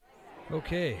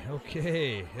Okay,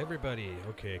 everybody.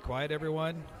 Okay, quiet,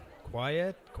 everyone.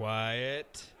 Quiet.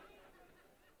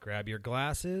 Grab your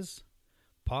glasses,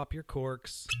 pop your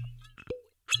corks.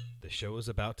 The show is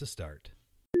about to start.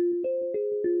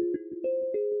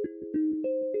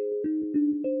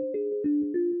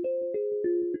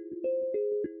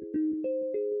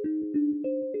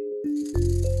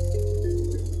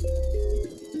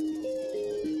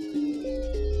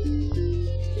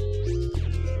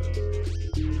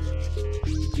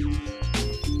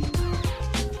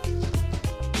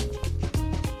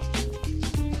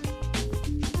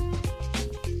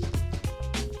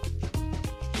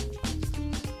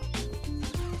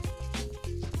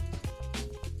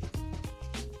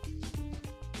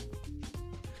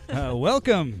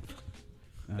 Welcome.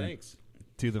 Thanks.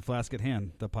 To The Flask at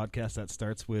Hand, the podcast that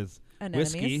starts with Anemones.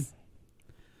 whiskey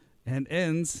and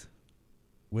ends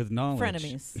with knowledge.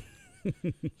 Frenemies.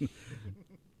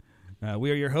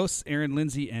 We are your hosts, Aaron,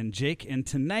 Lindsay, and Jake, and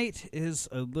tonight is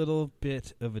a little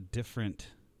bit of a different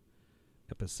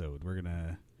episode. We're going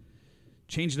to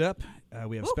change it up.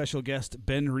 We have special guest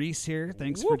Ben Reece here.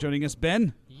 Thanks for joining us,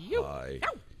 Ben. Hi.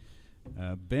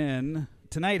 Ben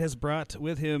tonight has brought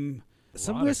with him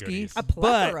some whiskey, A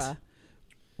plethora. but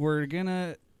we're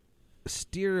gonna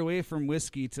steer away from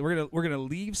whiskey. We're gonna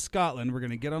leave Scotland. We're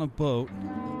gonna get on a boat,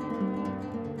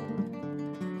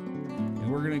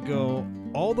 and we're gonna go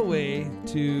all the way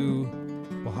to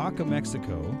Oaxaca,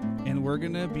 Mexico, and we're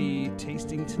gonna be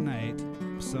tasting tonight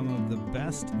some of the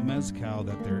best mezcal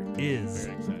that there is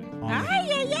on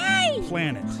the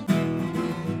planet.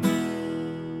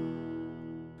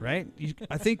 Right?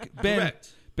 I think Ben.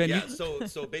 Correct. Ben, yeah,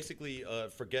 so basically,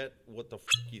 forget what the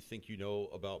you think you know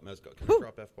about mezcal. Can I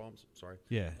drop F-bombs? Sorry.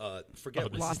 Yeah.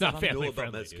 Forget this what is not you family know about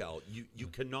friendly, mezcal. You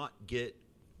cannot get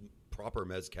proper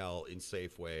mezcal in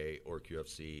Safeway or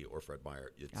QFC or Fred Meyer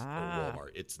or Walmart.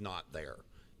 It's not there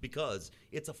because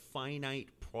it's a finite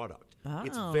product.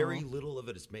 It's very little of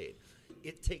it is made.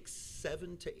 It takes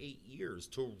 7 to 8 years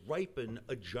to ripen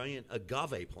a giant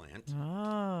agave plant,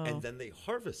 and then they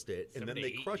harvest it, and then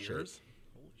they crush it.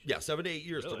 Yeah, 7 to 8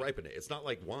 years to ripen it. It's not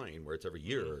like wine where it's every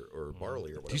year or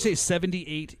barley or whatever. Did you say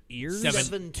 78 years?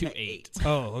 7 to 8.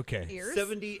 Oh, okay. Ears?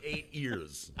 78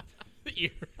 years.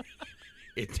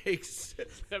 It takes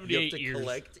 78 you have to years.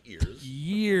 collect ears.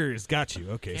 Years. Got you.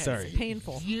 Okay, sorry. It's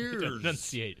painful. Years.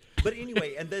 Enunciate. But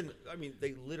anyway, and then I mean,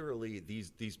 they literally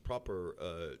these proper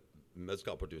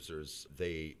mezcal producers,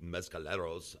 they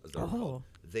mezcaleros, as they're called.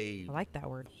 They I like that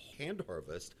word. hand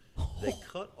harvest. They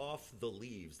cut off the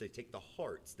leaves. They take the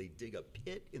hearts. They dig a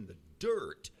pit in the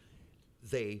dirt.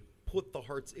 They put the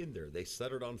hearts in there. They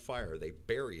set it on fire. They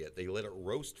bury it. They let it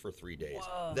roast for 3 days.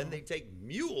 Whoa. Then they take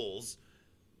mules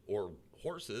or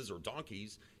horses or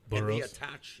donkeys and they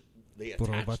attach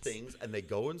things and they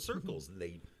go in circles and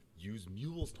they use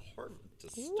mules to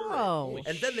stir Whoa. it.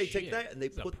 And then they take Shit. that and they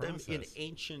It's a put them in process.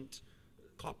 ancient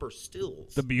copper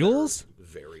stills. The mules?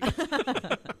 Very.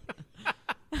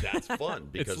 That's fun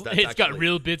because It's that's got actually-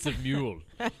 real bits of mule.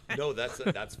 No,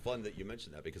 that's fun that you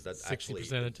mentioned that because that's 60% actually of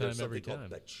the time, there's every something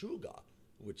called time. Pechuga,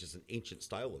 which is an ancient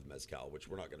style of mezcal, which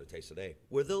we're not going to taste today,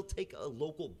 where they'll take a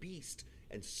local beast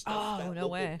and stuff that no local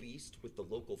way. beast with the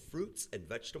local fruits and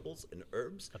vegetables and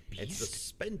herbs and beast?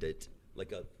 suspend it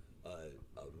like a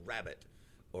rabbit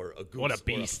or a goose What a or a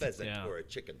beast, pheasant yeah. or a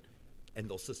chicken. And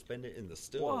they'll suspend it in the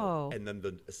still, Whoa. and then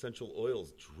the essential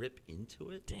oils drip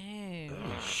into it. Dang.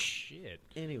 Shit.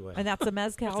 Anyway, And that's a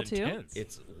mezcal That's too? intense.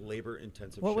 it's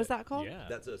labor-intensive. What was shit. that called? Yeah.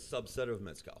 That's a subset of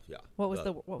mezcal. Yeah. What was it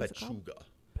called? Pechuga.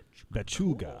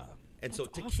 Bechuga. And so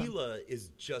tequila is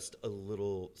just a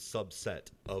little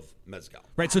subset of mezcal.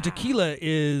 Right, so tequila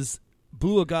is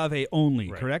blue agave only,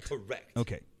 Right. correct? Correct.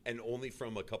 Okay. And only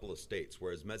from a couple of states,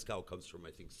 whereas mezcal comes from,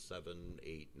 I think, 7,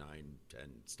 8, 9, 10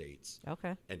 states.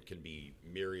 Okay. And can be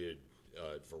myriad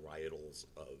varietals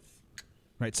of.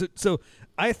 Right, so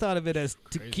I thought of it as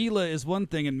tequila is one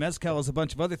thing and mezcal is a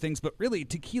bunch of other things, but really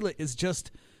tequila is just,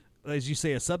 as you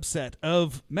say, a subset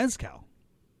of mezcal.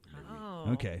 Oh.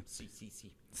 Okay. See.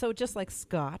 So just like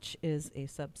scotch is a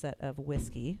subset of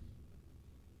whiskey,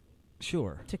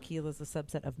 Sure. tequila is a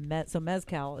subset of so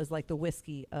mezcal is like the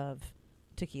whiskey of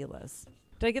tequilas.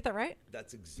 Did I get that right?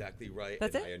 That's exactly right.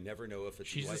 That's and it? I never know if it's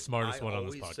She's the right. smartest one on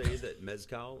this I always podcast. say that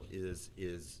mezcal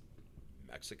is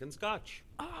Mexican scotch.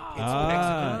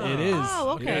 Oh. It is. Oh,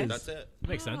 okay. It is. That's it.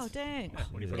 Makes sense. Oh, dang.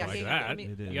 When you put Yeah, it like hang on, that, let me-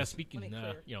 It you is. got to speak in Let me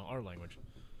clear. our language.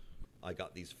 I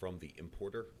got these from the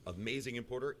importer, amazing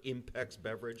importer, Impex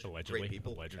Beverage. Allegedly. Great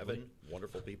people, Allegedly. Kevin,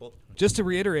 wonderful people. Just to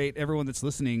reiterate, everyone that's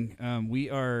listening, we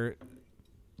are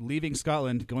leaving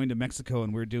Scotland, going to Mexico,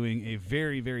 and we're doing a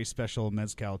very, very special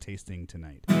mezcal tasting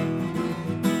tonight.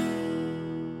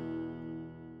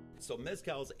 So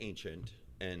mezcal's ancient,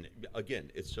 and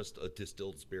again, it's just a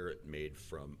distilled spirit made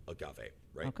from agave,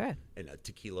 right? Okay. And a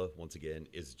tequila, once again,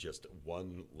 is just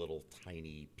one little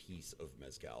tiny piece of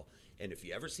mezcal. And if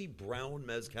you ever see brown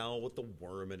mezcal with the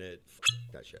worm in it,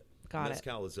 that shit. Got it.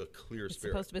 Mezcal is a clear It's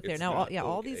spirit. supposed to be clear. It's Now, not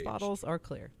all oak these aged. bottles are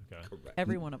clear. Okay. Correct.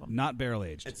 Every one of them. Not barrel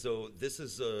aged. And so this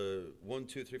is 1,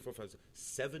 2, 3, 4, 5,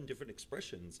 7 different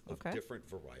expressions of Okay. different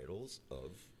varietals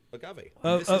of agave.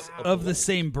 Of, This is a of the blend.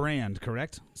 same brand,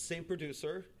 correct? Same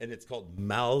producer, and it's called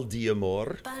Mal de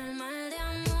Amor.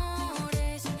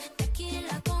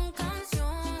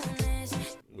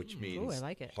 Which means Ooh, I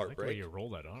like it. I like the way heartbreak. you roll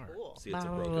that R. See, it's a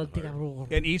broken heart.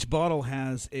 And each bottle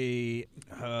has a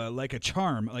like a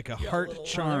charm, like a heart little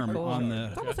charm Cool. on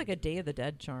It's the. almost like a Day of the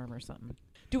Dead charm or something.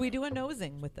 Do we do a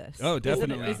nosing with this? Oh,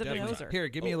 definitely. Is it a definitely. noser? Here,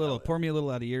 give me Oh, a little. hell yeah. Pour me a little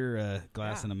out of your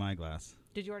glass Yeah. into my glass.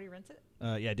 Did you already rinse it?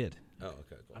 Yeah, I did. Oh, okay.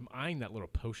 Cool. I'm eyeing that little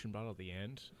potion bottle at the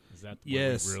end. Is that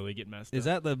Yes. where we really get messed Is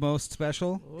up? that the most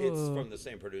special? It's Ooh. from the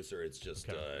same producer. It's just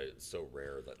Okay. so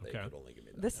rare that they Okay. could only give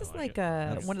me that. This is like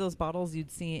like it. one of those bottles you'd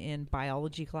see in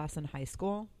biology class in high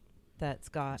school. That's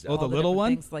got Oh, all the the little different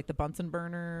one? things like the Bunsen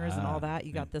burners and Ah, all that. You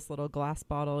yeah. got this little glass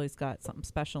bottle. He's got something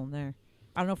special in there.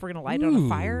 I don't know if we're gonna light it on a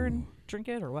fire and Ooh. drink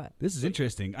it or what. This is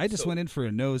interesting. I just so- went in for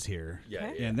a nose here, Yeah,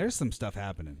 Okay. yeah. and there's some stuff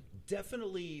happening.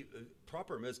 Definitely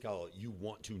proper mezcal. You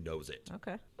want to nose it.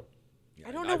 Okay. Yeah, I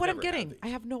and don't know I've what I'm never had getting. these. I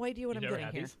have no idea what You I'm never getting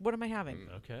had here. these? What am I having?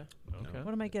 Okay. Okay.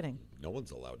 What am I getting? No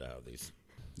one's allowed to have these.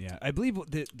 Yeah, I believe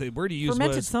the word you used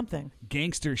Fermented was something.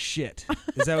 gangster shit.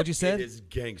 Is that what you said? It is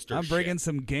gangster I'm bringing shit.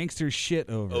 some gangster shit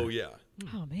over. Oh, yeah.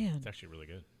 Oh man. It's actually really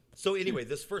good. So anyway,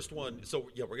 this first one,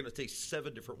 we're going to taste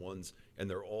 7 different ones, and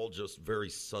they're all just very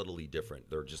subtly different.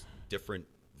 They're just different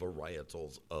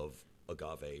varietals of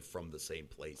agave from the same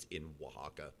place in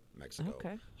Oaxaca, Mexico.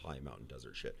 Okay. High mountain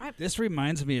desert shit. This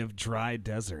reminds me of dry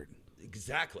desert.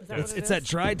 Exactly. that It's, what it it's that is?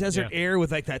 dry desert Yeah. air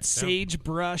with like that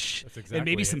sagebrush That's and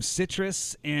maybe exactly some it.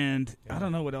 citrus, and I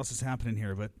don't know what else is happening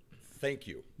here, but Thank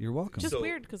you. you're welcome. Just So-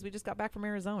 weird because we just got back from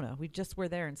Arizona. We just were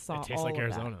there and saw It tastes all like of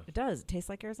Arizona. that. It does. It tastes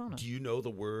like Arizona. Do you know the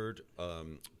word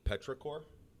petrichor?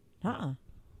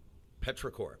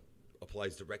 Petrichor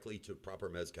applies directly to proper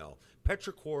mezcal.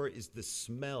 Petrichor is the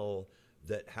smell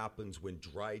that happens when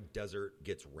dry desert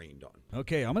gets rained on.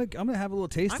 Okay, I'm gonna have a little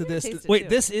taste I'm of gonna this. taste it, Wait, too.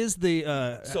 this is the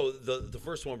So the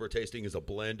first one we're tasting is a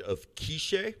blend of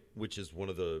quiche, which is one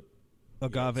of the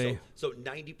agave. So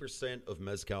 90% of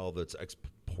mezcal that's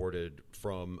exported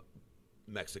from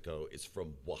Mexico is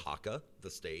from Oaxaca, the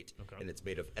state, Okay. and it's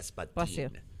made of Bless you.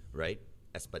 espadín, right?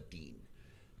 Espadín.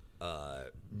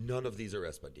 None of these are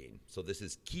espadín. So this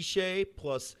is quiche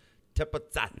plus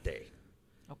tepatzate,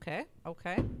 Okay.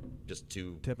 Okay. just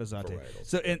 2 Tepazate. varietals.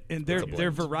 So and they're It's a blend.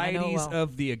 they're varieties well.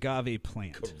 of the agave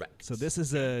plant. Correct. So this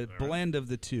is a blend of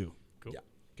the two. Cool. Yeah.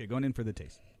 Okay, going in for the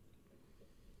taste.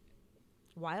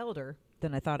 Wilder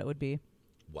than I thought it would be.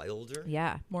 Wilder?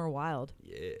 Yeah, more wild.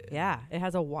 Yeah. Yeah, it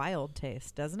has a wild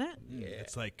taste, doesn't it? Yeah.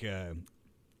 It's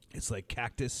like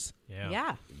cactus. Yeah.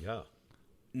 Yeah, Yeah.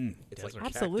 It's like Desert.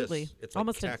 absolutely. cactus. It's like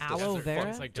Almost an cactus. aloe Desert vera fun.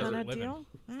 It's like kind desert of living. deal.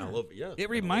 Yeah. Yeah. It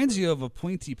reminds you of a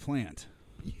pointy plant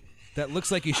that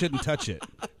looks like you shouldn't touch it.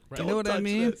 Do you know what I touch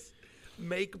mean? this.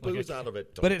 Make booze out of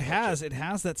it. But Don't it touch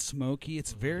has that smoky.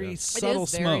 It's very Yeah. subtle it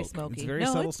is very smoke. smoky. It's very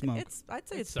no, subtle it's, smoke. It's I'd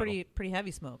say It's it's pretty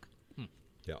heavy smoke.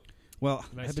 Yeah. Well,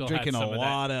 might I've been still drinking had a some of that.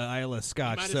 lot of Isla You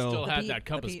Scotch, might have so still had peat- that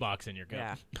compass peat- box in your cup.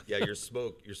 Yeah, Yeah, your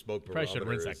smoke Probably should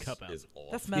rinse barometer that cup out. is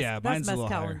off. that's Yeah, that's mine's a little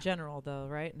mezcal higher. in general, though,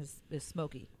 right? And is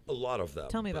smoky. A lot of them.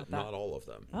 Tell me but about that. Not all of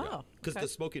them. Oh, Because okay. the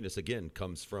smokiness again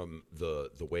comes from the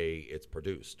way it's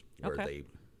produced, where Okay.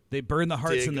 they burn the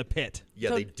hearts dig- in the pit. So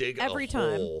they dig every a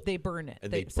time hole they burn it.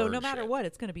 and They, they so no burn matter shit. what,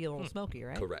 it's going to be a little smoky,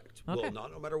 right? Correct. Okay. Well,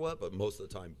 not no matter what, but most of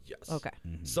the time, yes. Okay.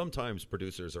 Sometimes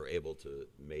producers are able to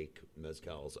make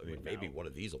mezcals. I mean, maybe one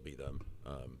of these will be them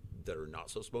that are not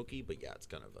so smoky, but yeah, it's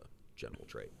kind of a general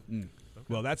trait.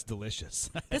 Well, that's delicious.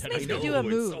 This makes I me do know, a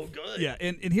move. It's so good. yeah,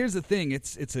 and here's the thing.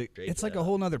 It's like a up.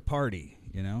 whole nother party,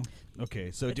 you know.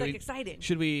 Okay, so It's do like we exciting.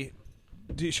 should we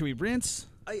rinse?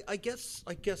 I guess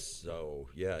so.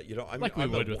 Yeah, you know, Like we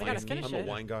would with I gotta finish I'm a it.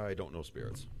 wine guy. I don't know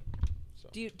spirits. So.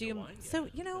 Do you? So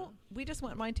we just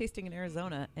went wine tasting in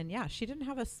Arizona, and yeah, she didn't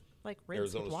have us like rinse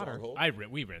Arizona with water.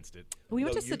 Stronghold? We rinsed it. We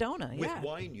went No, to you- Sedona. With Yeah.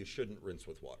 wine, you shouldn't rinse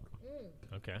with water.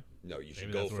 Okay. No, you should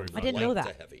Maybe go that's where from we I didn't know light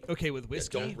that. to heavy. Okay, with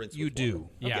whiskey, don't rinse you with do.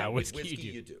 water. Yeah, with whiskey you do.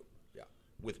 you do. Yeah,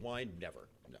 with wine, never.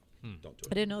 No, don't do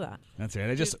I it. didn't know that. That's right.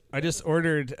 I just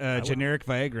ordered generic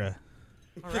Viagra.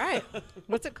 All right.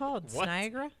 What's it called? What?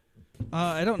 Niagara?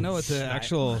 I don't know what the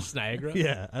actual. Niagara?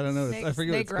 Yeah, I don't know. I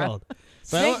forget what it's Snagra. called.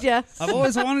 Snagged ya. I've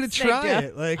always wanted to Snagged try ya.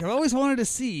 it. Like I've always wanted to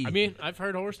see. I mean, I've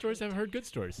heard horror stories. I've heard good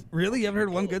stories. really, you haven't heard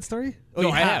one good story? Oh, No,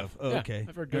 you I have. Oh, Yeah, okay.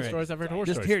 I've heard good All right. stories. I've heard horror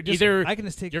Just stories. here, just Either I can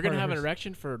just take. you're part gonna of have an hers.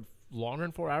 erection for longer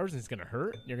than 4 hours and it's gonna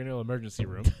hurt. You're gonna go to the emergency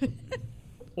room,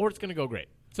 or it's gonna go great.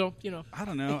 So I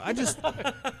don't know. I just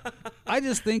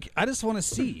think I just want to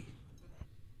see.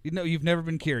 You've never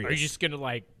been curious. Are you just gonna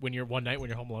when you're home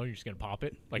alone, you're just gonna pop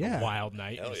it like Yeah. a wild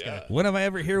night? Hell You're just yeah. gonna- When have I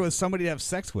ever here with somebody to have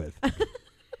sex with?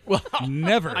 Well,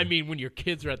 Never. I mean, when your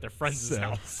kids are at their friend's So.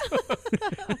 house,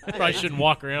 probably shouldn't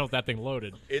walk around with that thing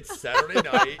loaded. It's Saturday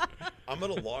night. I'm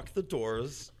gonna lock the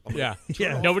doors. I'm gonna Yeah,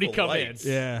 turn off nobody the come lights.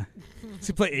 Yeah. So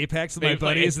you play Apex with my Maybe play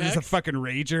buddies, and it's a Apex? fucking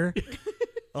rager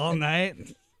all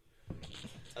night.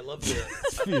 I love the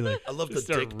Just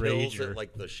a dick pills rager. at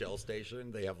like the Shell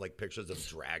station. They have like pictures of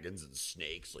dragons and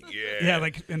snakes. Like Yeah,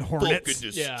 like in Hornets.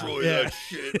 fucking Yeah. destroy Yeah. that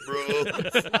shit, bro.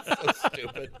 It's so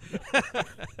stupid.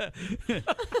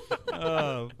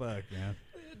 Oh fuck, man.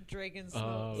 Dragons.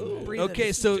 Oh.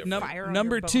 Okay, so fire on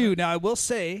number your 2. boner. Now I will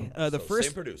say the So, first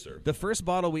same producer. The first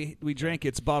bottle we drank,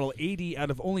 it's bottle 80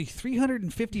 out of only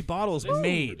 350 bottles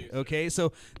made. Okay,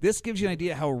 so this gives you an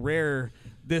idea how rare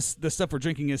the stuff we're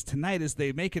drinking is tonight. Is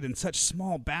they make it in such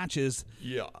small batches.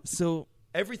 Yeah. So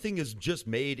Everything is just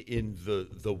made in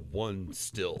the one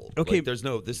still. Okay.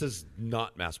 Like, this is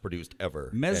not mass produced ever.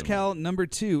 Mezcal number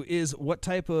 2 is what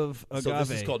type of agave? So this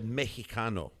is called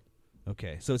Mexicano.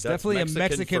 Okay, so it's That's definitely a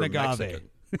Mexican for agave. Mexican.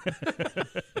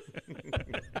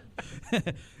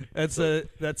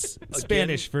 That's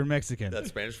Spanish for Mexican. That's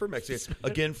Spanish for Mexican.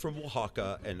 Again, from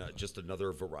Oaxaca, and just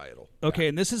another varietal. Okay,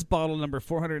 and this is bottle number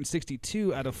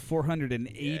 462 out of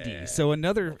 480. Yeah. So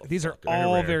these are Very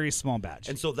all rare. very small batch.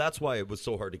 And so that's why it was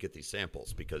so hard to get these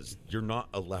samples, because you're not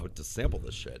allowed to sample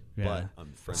this shit. Yeah. But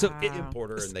I'm friends So with the Wow.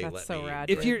 importer, and they That's let so me. rad.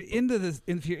 if you're in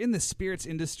the spirits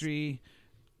industry,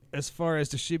 as far as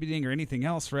distributing or anything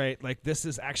else, right? Like this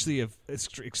is actually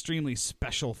extremely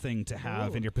special thing to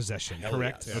have in your possession. Hell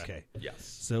Correct? yes. Okay. Yes.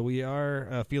 So we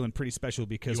are feeling pretty special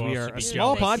because You we want us are to a be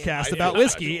small jealous? podcast I about know.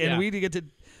 whiskey, Yeah. and we get to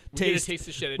We get to taste. taste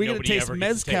the shit that We get to nobody taste ever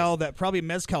gets to mezcal taste. that probably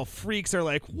mezcal freaks are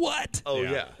like, what? Oh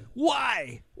Yeah. yeah.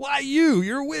 Why? Why you?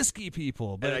 You're whiskey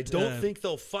people. But And I don't think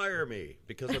they'll fire me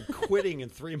because I'm quitting in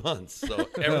 3 months, so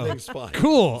everything's fine.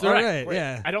 cool. It's All all right. right.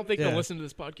 Yeah. I don't think Yeah. they'll listen to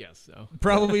this podcast. So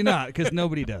Probably not, because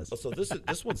nobody does. So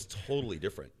this one's totally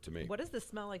different to me. What does this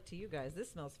smell like to you guys?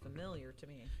 This smells familiar to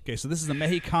me. Okay, so this is a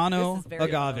Mexicano This is very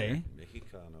agave. familiar.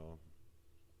 Mexicano.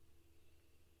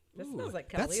 This smells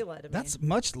like That's Kalila to me. that's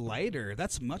much lighter.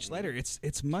 That's much lighter.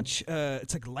 It's much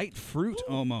it's like light fruit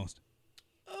almost.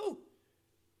 Oh.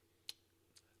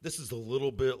 This is a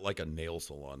little bit like a nail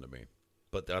salon to me,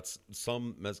 but that's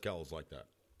some mezcals like that.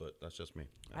 But that's just me.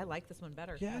 I like this one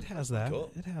better. Yeah, it has that.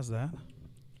 Cool. It has that.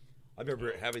 I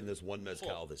remember having this one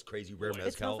mezcal, this crazy rare mezcal.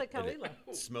 It smells like and Kalila.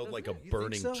 it smelled Doesn't like it? a You think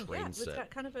burning so? train Yeah, it's set. got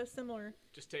kind of a similar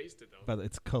just taste it though. But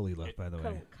it's Kalila, by the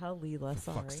way. Kalila.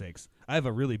 Sorry. Fuck's sakes. I have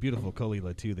a really beautiful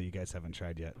Kalila too that you guys haven't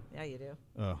tried yet. Yeah, you do.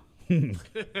 Oh.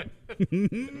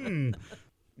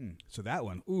 So that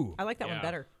one, ooh, I like that one Yeah.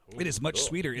 better. it is much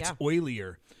sweeter. It's Yeah.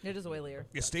 oilier. It is oilier.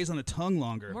 It stays on the tongue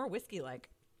longer. More whiskey like.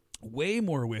 Way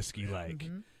more whiskey like.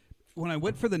 When I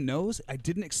went for the nose, I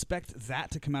didn't expect that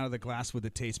to come out of the glass with the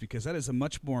taste, because that is a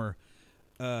much more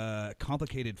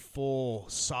complicated, full,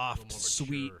 soft,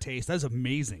 sweet mature. taste. That is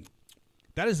amazing.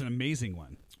 That is an amazing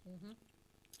one.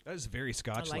 That is very I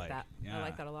Scotch-like. like that. Yeah. I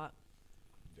like that a lot.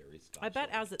 Very I bet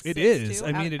as it It sits is. too,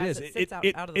 I mean, out- it as is. It sits out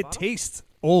of the It bottle. tastes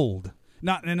old.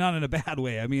 Not in a bad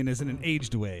way. I mean, as in an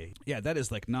aged way. Yeah, that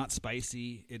is like not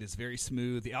spicy. It is very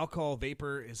smooth. The alcohol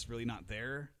vapor is really not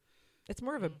there. It's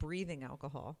more of a breathing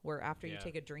alcohol, where after you Yeah.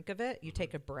 take a drink of it, you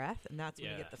take a breath, and that's when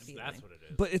you get the feeling. that's what it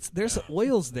is. But there's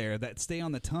oils there that stay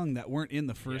on the tongue that weren't in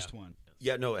the first one.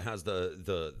 Yeah, no, it has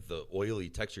the oily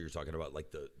texture you're talking about, like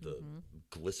the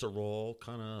glycerol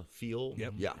kind of feel.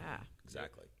 Yep. Yeah, Ah.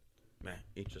 exactly. Man,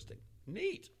 interesting.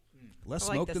 Neat. Less I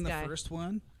like smoke this than the guy. first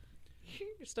one.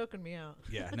 You're stoking me out.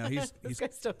 Yeah, no, he's This guy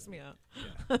stokes me out.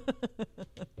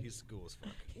 he's cool as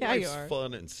fuck. Yeah, you Life's are.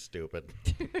 fun and stupid.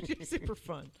 You're super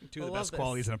fun. Two of the I best love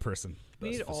qualities this. in a person. We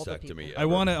need Best all the vasectomy people. I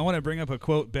want to bring up a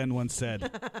quote Ben once said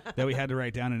that we had to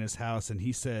write down in his house, and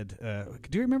he said,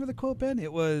 "Do you remember the quote, Ben?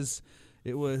 It was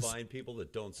Find people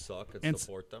that don't suck and And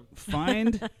support them.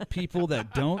 find people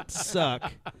that don't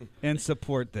suck and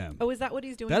support them." Oh, is that what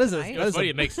he's doing That is a- tonight? that is It's funny.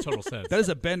 It makes total sense. That is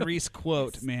a Ben Reece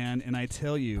quote, man, and I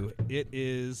tell you, it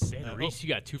is. Ben Reece, you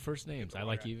got two first names. I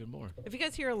like you even more. If you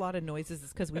guys hear a lot of noises,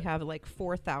 it's because we have like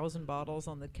 4,000 bottles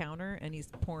on the counter, and he's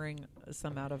pouring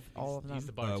some out of all of them. He's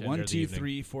the bartender 1, of the 2, evening.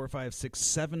 3, 4, 5, 6,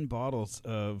 7 bottles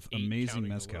of 8 amazing counting the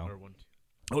mezcal. water, 1,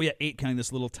 2. Oh yeah, 8 kind,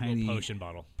 this little tiny potion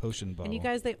bottle. bottle. And you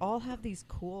guys, they all have these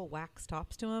cool wax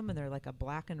tops to them, and they're like a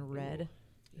black and red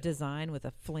design with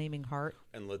a flaming heart.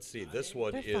 And let's see, this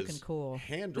one They're is fucking cool.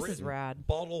 handwritten. This is rad.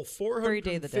 Bottle Very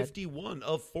Day of the Dead. 451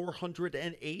 of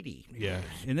 480. Yeah,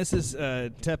 and this is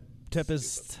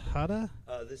Tepestada?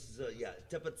 This is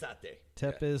Tepetate.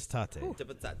 Tepestate.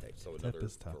 Tepetate. So another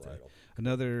Tepestate. varietal.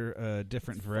 Another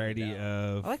different variety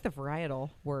of. I like the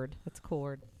varietal word. That's a cool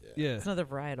word. Yeah. It's another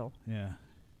varietal. Yeah.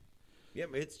 Yeah,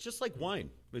 it's just like wine.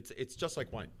 It's just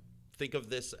like wine. Think of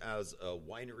this as a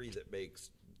winery that makes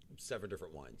 7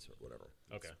 different wines or whatever.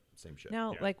 Okay. Same shit.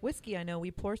 Now, Yeah. like whiskey, I know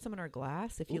we pour some in our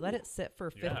glass. If you let it sit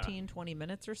for Yeah. 15, 20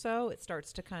 minutes or so, it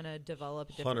starts to kind of develop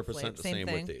different 100% the flavors. same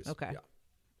thing. with these. Okay. Yeah.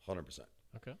 100%.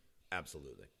 Okay.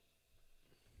 Absolutely.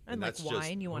 And like that's just-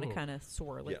 wine, you want to Ooh. kind of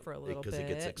swirl it for a little bit. because it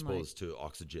gets and, like, exposed to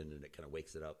oxygen and it kind of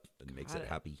wakes it up and makes Got it it.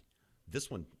 happy. This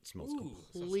one smells So it smells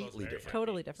completely very different.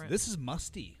 totally different. This is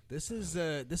musty. This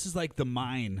is like the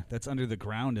mine that's under the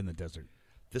ground in the desert.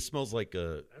 This smells like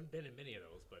a. I haven't been in many of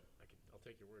those, but I'll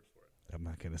take your word for it. I'm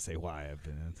not gonna say why I've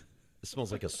been in. It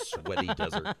smells like a sweaty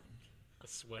desert. A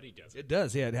sweaty desert. It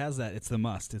does, yeah. It has that. It's the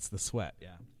must. It's the sweat.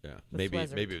 Yeah. Yeah, The maybe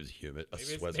swezzard. it was humid.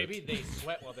 Maybe they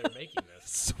sweat while they're making this.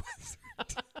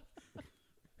 Sweat.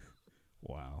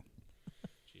 Wow.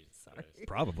 Jesus Sorry. Christ.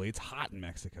 Probably. It's hot in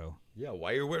Mexico. Yeah,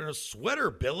 why are you wearing a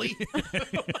sweater, Billy?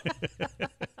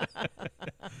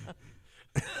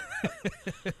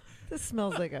 This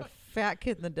smells like a fat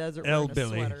kid in the desert El wearing a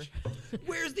Billy. sweater.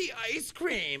 Where's the ice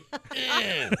cream?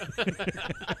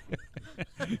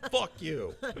 Fuck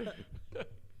you.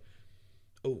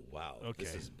 Oh wow. This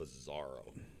Okay. is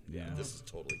bizarro. Yeah. This is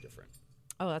totally different.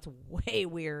 Oh, that's way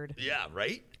weird. Yeah,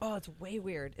 right? Oh, it's way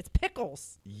weird. It's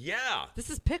pickles. Yeah. This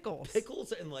is pickles.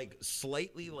 Pickles and like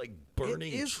slightly like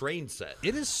burning is- train set.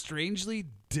 It is strangely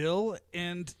dill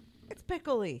and It's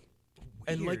pickly.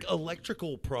 And weird. like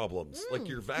electrical problems. Like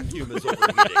your vacuum is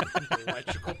overheating.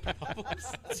 Electrical problems.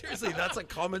 Seriously, that's a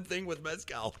common thing with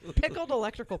mezcal. Pickled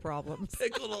electrical problems.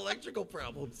 Pickled electrical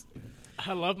problems.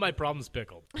 I love my problems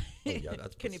pickled, Oh, yeah,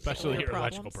 that's Can you especially Your your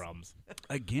electrical problems.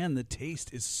 again, the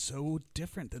taste is so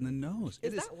different than the nose.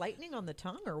 Is that lightning on the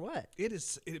tongue or what?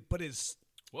 But it's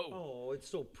Whoa. Oh, it's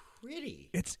so pretty.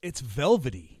 it's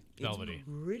velvety. Velvety.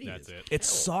 pretty That's as it. It's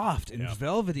soft and Yeah.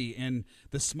 velvety, and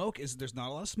the smoke there's not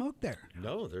a lot of smoke there.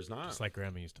 No, there's not. Just like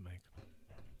Grandma used to make.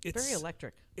 It's Very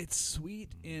electric. It's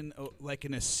sweet in like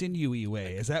in a sinewy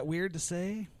way. Is that weird to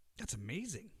say? That's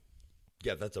amazing.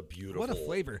 Yeah, that's a beautiful. What a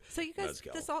flavor. So you guys,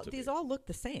 mezcal to these me. all look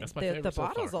the same. That's my The favorite so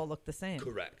bottles far. all look the same.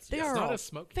 Correct. They yes. are not all as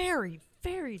smoky. very,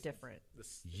 very different.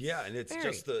 Yeah, and it's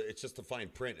Very. just the fine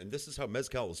print, and this is how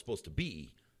mezcal is supposed to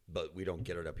be, but we don't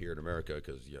get it up here in America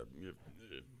because Yeah.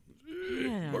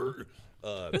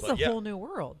 But This is a yeah, whole new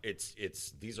world. it's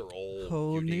these are all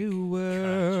Whole unique. new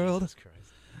world. Jesus Christ.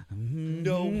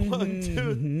 No one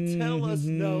to tell us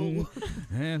no.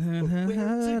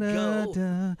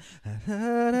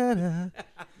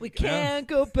 We can't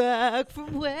go back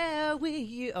from where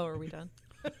we. Oh, are we done?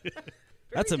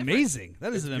 That's amazing.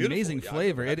 That is It's an beautiful. amazing Yeah,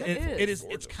 flavor. it It is. is.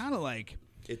 It's kind of like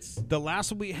It's the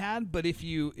last one we had, but if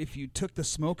you took the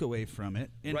smoke away from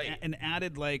it and Right. and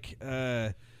added like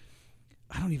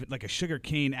I don't even like a sugar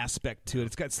cane aspect to it.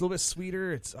 It's a little bit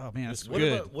sweeter. It's it's what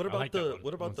good. about what I about like that the one.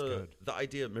 what about That one's the the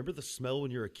idea? Remember the smell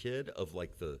when you're a kid of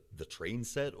like the train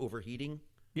set overheating?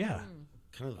 yeah.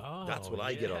 Kind of Oh, that's what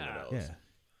I get on yeah. the nose. Yeah.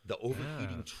 The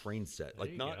overheating Yeah. train set, There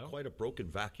like you not go. quite a broken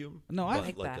vacuum. No, I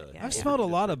but like that, a- yeah. I've Yeah. smelled a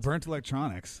lot of burnt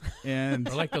electronics, and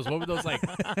Or like those, what were those like,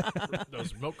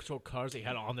 those remote control cars they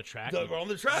had on the track? We're on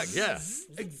the track, yeah,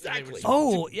 exactly.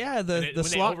 oh yeah, the And it- the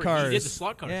when they slot overheated cars. the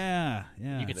slot cars. Yeah,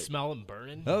 yeah. You could smell them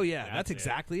burning. Oh yeah, that's it.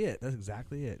 exactly it. That's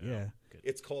exactly it. Yeah.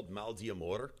 It's called Mal di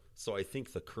Amor. So I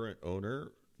think the current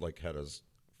owner like had his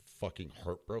fucking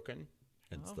heart broken.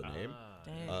 Hence the name.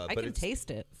 Dang. Uh, I but can it's-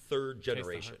 taste it. Third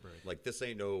generation. heartbreak. Like this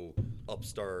ain't no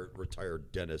upstart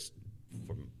retired dentist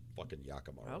from fucking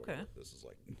Yakima. or Okay. whatever. This is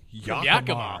like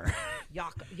Yakima.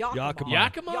 Yakima.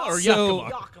 Yakima or So- Yakima?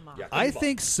 Yakima. Yakima. I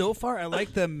think so far I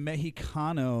like the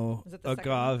Mexicano Is it the second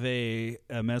one?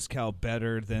 agave mezcal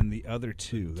better than the other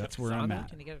two. That's where I'm at.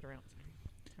 Can you get it around?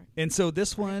 And so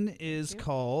this one is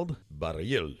called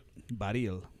Barril.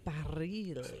 Baril.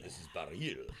 Barril. This is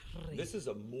barril. This is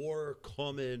a more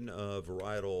common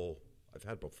varietal I've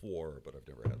had before, but I've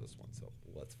never had this one. So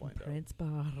let's find out. Prince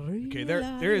Barril. Okay,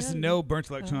 there is no burnt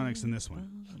electronics in this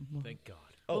one. Thank God.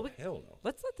 Oh Well, hell no!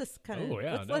 Let's let this kind of Oh,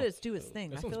 yeah, let's no. let it do its thing.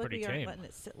 This I feel one's like pretty we aren't tame. letting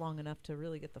it sit long enough to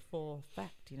really get the full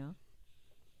effect. You know,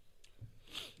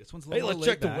 This one's a Hey, little let's laid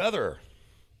check the back. weather.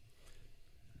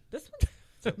 this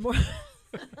one's more.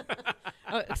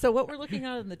 So what we're looking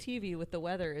at on the TV with the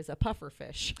weather is a puffer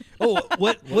fish. Oh,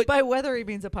 what By weather, he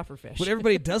means a puffer fish. what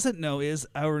everybody doesn't know is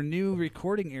our new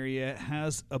recording area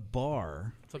has a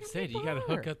bar That's what I'm saying. You got to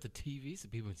hook up the TV so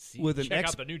people can see. with an Check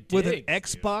out the new with an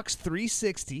digs, dude. Xbox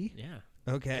 360. Yeah.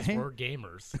 Okay. 'Cause we're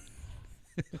gamers.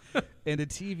 And a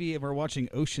TV, and we're watching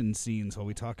ocean scenes while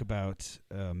we talk about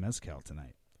mezcal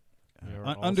tonight. We are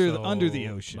Under also the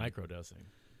ocean. microdosing.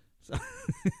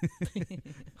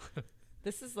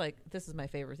 This is my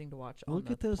favorite thing to watch. Look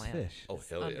on at the those planet. fish. Oh,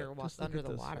 hell yeah. Just look Under at the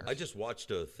those water. I just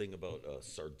watched a thing about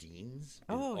sardines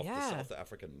Oh, off yeah. the South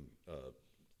African,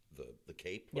 the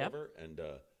Cape, Yep. whatever. And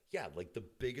yeah, like the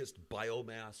biggest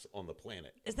biomass on the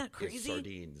planet. Isn't that crazy? Is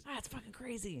sardines. Ah, it's fucking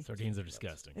crazy. Sardines are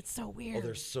disgusting. It's so weird. Oh,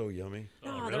 they're so yummy.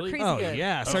 No, really? they're crazy Oh good.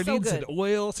 yeah, They're sardines so and good.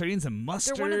 oil, sardines and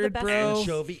mustard, one of the best bro.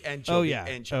 Anchovy. Oh yeah,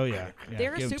 anchovy. oh yeah.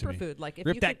 They're a give 'em to me. superfood. Like if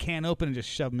Rip you that could, can open and just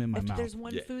shove them in my if mouth. there's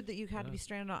one Yeah. food that you had to be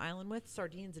stranded on an island with,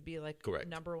 sardines would be like Correct.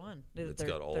 number one. It's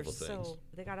got all they're the things.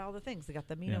 They got all the things. They got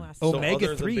the amino Yeah. acids. Oh, So Omega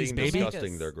other than 3s, being baby.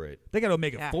 disgusting, they're great. They got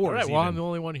omega Yeah. 4s. All right, well, I'm even. the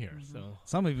only one here, so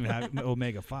Some even have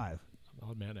omega 5.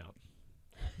 I'll man out.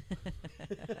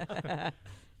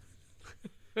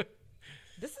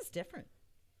 This is different.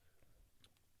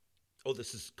 Oh,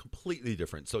 this is completely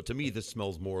different. So to me, this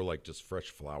smells more like just fresh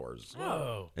flowers.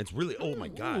 Whoa. And it's really, oh my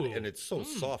God. Ooh. And it's so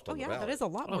soft Oh on yeah, the palate. that is a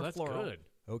lot Oh, more that's floral. good.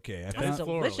 Okay, I That's found.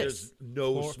 floral. delicious. There's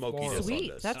no Floral. smokiness on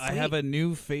Sweet. this. That's I have sweet. a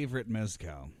new favorite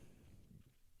mezcal.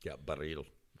 Yeah, barril.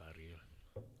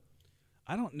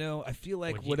 I don't know. I feel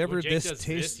like When whatever Jake this does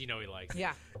tastes, this, you know he likes.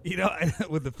 Yeah. you know,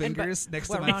 with the And fingers but next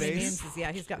to what my Ronnie face. means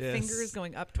is, he's got Yes. fingers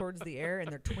going up towards the air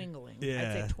and they're twingling. I'd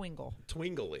Yeah. say twingle.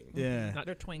 Twingling. Yeah.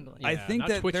 They're twingling. Yeah. I think not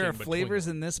that there twitching, are but flavors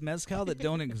twinkle. in this mezcal that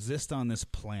don't exist on this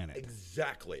planet.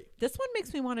 Exactly. This one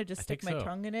makes me want to just I stick think my so.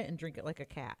 tongue in it and drink it like a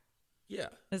cat. Yeah.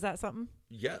 Is that something?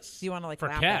 Yes. Do you want to like For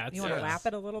lap cats, it? You want to yes. lap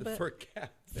it a little bit? For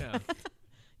cats. Yeah.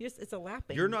 Yes, it's a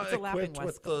lapping. You're not it's a lapping equipped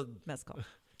with mezcal. the mezcal.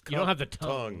 You don't have the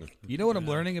tongue. You know what I'm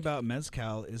learning about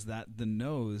mezcal is that the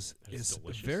nose That is is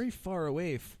delicious. very far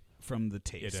away from the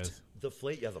taste. It is. The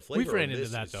flavor We've of ran into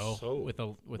this that is though so with a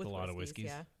lot of whiskeys,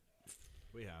 whiskeys.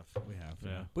 Yeah. We have.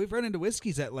 Yeah. We've run into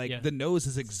whiskeys that like Yeah. the nose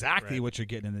is exactly Right. what you're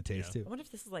getting in the taste Yeah. I wonder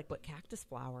if this is like what cactus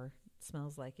flower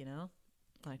smells like, you know?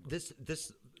 Like this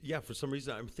yeah, for some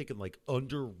reason I'm thinking like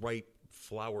underripe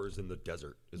flowers in the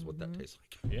desert is what that tastes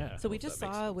like. Yeah. So we if that just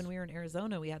makes saw sense. when we were in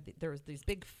Arizona, there was these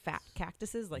big fat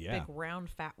cactuses, like Yeah. big round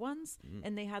fat ones,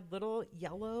 and they had little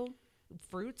yellow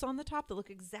fruits on the top that look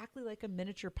exactly like a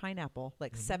miniature pineapple,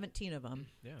 like 17 of them.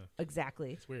 Yeah.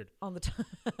 Exactly. It's weird. On the top.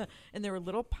 And they were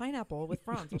little pineapple with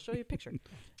fronds. I'll show you a picture.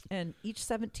 And each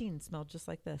 17 smelled just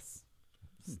like this.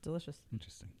 It's delicious.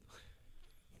 Interesting.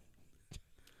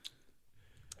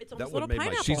 It's That almost would little make my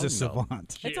pineapple. She's a Oh, no.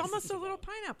 savant. It's almost a little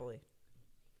pineapple-y.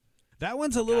 That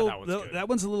one's a little. that one's good. that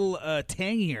one's a little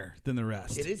tangier than the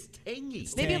rest. It is tangy.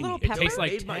 Maybe a little It pepper. tastes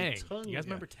like Made my tang. tongue- You guys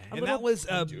remember tang? And little- that was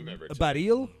I do remember a too.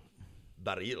 baril.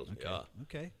 Baril. Yeah.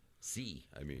 Okay. See,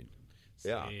 I mean,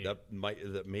 yeah, See.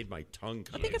 that made my tongue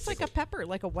I kind think of it's like a pepper,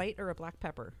 like a white or a black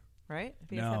pepper, right?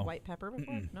 Have you guys No. had white pepper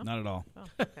before? No? Not at all. Oh,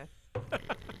 okay.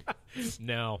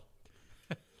 No.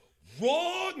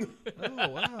 wrong. Oh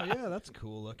wow, yeah, that's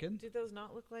cool looking. Do those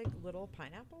not look like little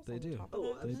pineapples? They on the do. top of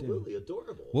Oh, that? absolutely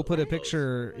adorable. We'll put a Right.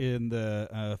 picture in the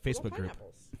Little Facebook group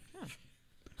pineapples. Yeah.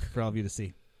 for all of you to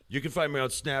see. You can find me on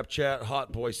Snapchat,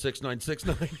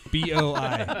 hotboy6969.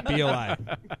 BOI.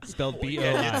 Spelled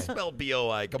Yeah, it's BOI. spelled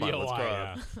BOI. Come on, let's BOI, go.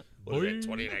 yeah. What is it,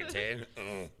 2019?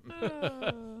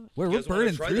 We're guys wanna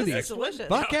burning try through this these. next Delicious.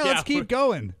 Fuck yeah, Yeah, let's keep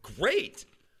going. Great.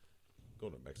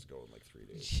 Going to Mexico in like 3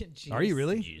 days. Jeez. Are you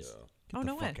really? Jeez. Yeah. Get Oh, the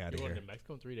no fuck way. out You're of going here. to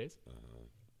Mexico in 3 days?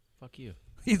 Fuck you.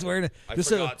 He's wearing I just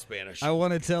forgot Spanish. I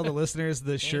want to tell the listeners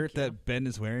the shirt that Ben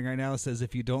is wearing right now says,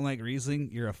 "If you don't like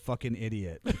Riesling, you're a fucking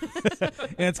idiot." And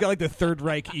it's got like the Third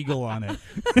Reich eagle on it.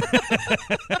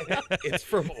 It's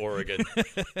from Oregon.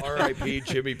 R.I.P.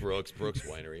 Jimmy Brooks, Brooks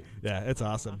Winery. Yeah, it's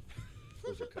awesome.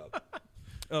 Where's your cup?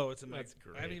 Oh, it's a That's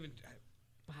I haven't great. even.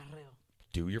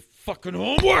 Do your fucking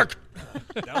homework.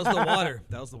 That was the water.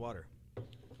 That was the water.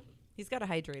 He's got to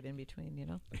hydrate in between, you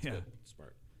know? Yeah.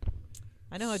 Smart.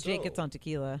 I know how Jake gets So- on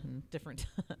tequila and different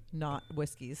not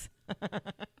whiskeys.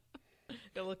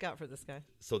 Gotta look out for this guy.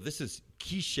 So this is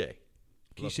quiche.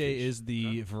 Quiche is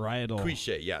the varietal.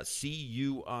 Quiche, yeah.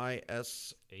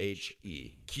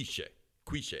 C-U-I-S-H-E. Quiche.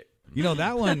 Quiche. You know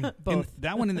that one. Both.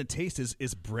 That one in the taste is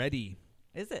bready.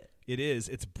 Is it? It is.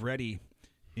 It's bready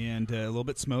and a little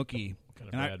bit smoky. Kind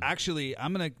of And bad.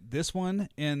 I'm gonna. This one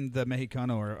and the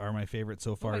Mexicano are my favorite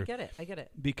so Oh, far I get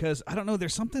it. because I don't know.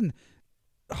 There's something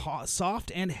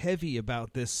soft and heavy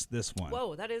about this one.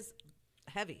 Whoa, that is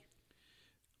heavy.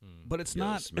 but it's Yeah, the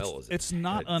not. smell is It's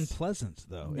not intense. unpleasant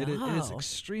though. It is No.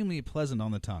 extremely pleasant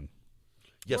on the tongue.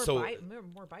 Yeah, more so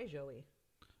more baijiu-y.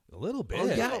 A little bit. Oh,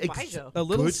 yeah, little baijiu. A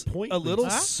little, good point, a little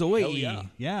Lisa. soy-y. Hell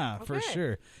yeah. For Okay.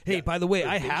 sure. Hey, Yeah, by the way,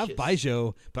 I have delicious.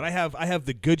 baijiu, but I have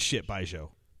the good shit baijiu.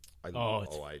 I Oh, love.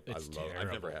 it's I love. I've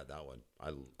never terrible. had that one. I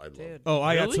love. Dude. Oh,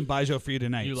 I got Really? some baijiu for you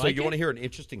tonight. You So like you it? want to hear an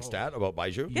interesting stat about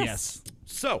baijiu? Yes.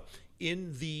 So,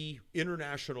 in the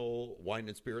international wine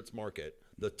and spirits market,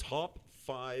 the top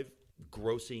 5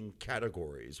 grossing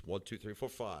categories, 1, 2, 3, 4,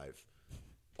 5,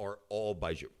 are all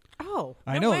baijiu. Oh,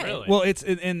 I no know. way. Really? Well, it's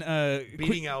in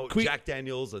Beating out Jack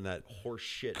Daniels and that horse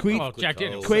shit. Oh, Jack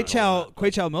Daniels. Kwei Chow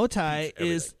Motai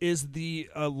Beats is the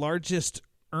largest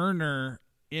earner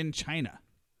in China.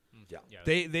 Yeah.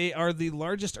 Yeah. They are the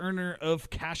largest earner of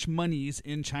cash monies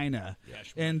in China,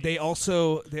 Cash and they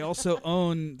also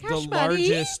own the Cash money?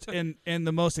 largest and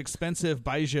the most expensive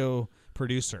baijiu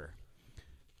producer.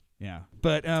 Yeah,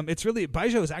 but it's really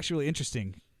baijiu is actually really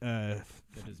interesting.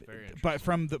 It is very interesting. But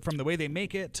from the way they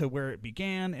make it to where it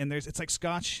began, and it's like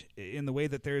Scotch in the way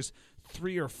that there's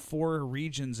 3 or 4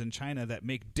 regions in China that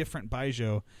make different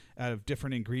baijiu out of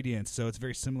different ingredients. So it's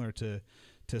very similar to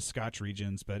Scotch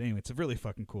regions. But anyway, it's a really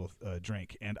fucking cool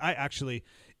drink, and I actually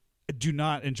do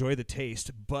not enjoy the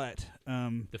taste, but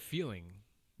the feeling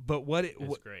what it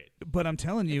is great. but I'm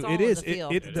telling you, It's all it in is the feel.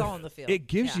 it It's all in the feel. It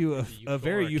gives Yeah. you It's a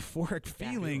very euphoric euphoric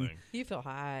feeling. You feel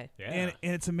high. Yeah. And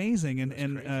it's amazing, and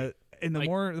crazy. and the Like,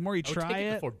 more you I would try take it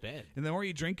it, before bed. and the more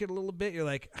you drink it a little bit, you're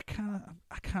like, I kind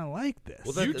of like this.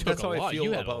 Well, You took that's a how I lot. feel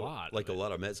You had a about lot like of a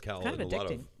lot of mezcal Kind and of a lot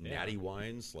of addicting. natty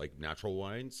wines, like natural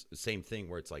wines. Same thing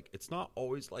where it's like it's not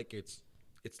always like it's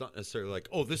not necessarily like,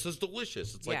 oh, this is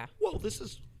delicious. It's Yeah. like, whoa, this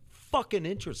is fucking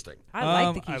interesting. I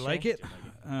like the quiche. I like it.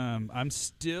 I'm not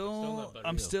still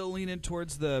buttery leaning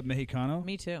towards the Mexicano,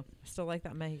 Me too. I still like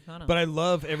that Mexicano. but I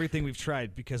love everything we've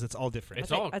tried because it's all different.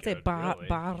 It's all I'd say good, really.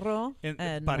 barro And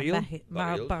barril,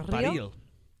 Barril? Barril.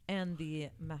 and the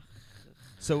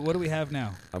So what do we have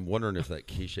now? I'm wondering if that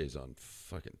quiche's on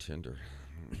fucking Tinder.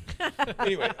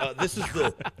 Anyway, this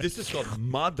is called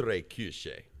Madre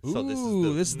Quiche. So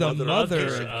This is the mother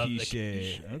of of the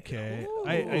quiche. Okay,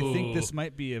 I think this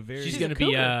might be a very. She's a gonna be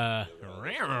cougar.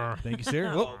 Thank you,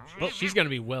 sir. Oh, she's gonna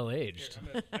be well aged.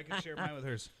 I can share mine with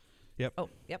hers. Yep. Oh,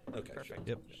 yep. Okay, Perfect.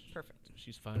 Yep. Perfect.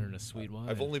 She's finer than a sweet wine.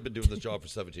 I've only been doing this job for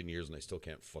 17 years and I still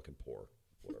can't fucking pour.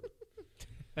 Whatever.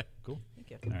 Cool.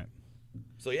 Thank you. All right.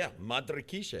 So yeah, Madre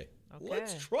Quiche.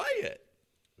 Let's Okay. try it.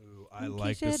 Ooh, I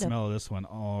like the quiche it up. smell of this one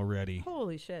already.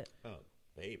 Holy shit. Oh,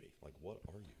 baby. Like, what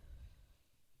are you?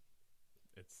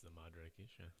 It's the Madre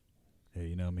Quiche. Hey,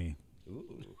 you know me.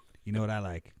 Ooh. You know what I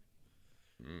like.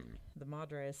 The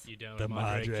Madres. You down The with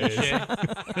Madre Madres.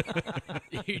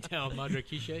 Quiche? You down with Madre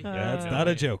Quiche? That's Uh, not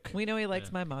a joke. We know he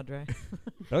likes my Madre.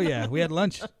 Oh yeah, we had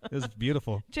lunch. It was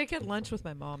beautiful. Jake had lunch with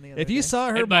my mom the other If day. you saw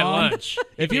her And by mom, lunch,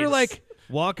 if he you were means- like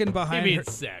walking he behind her,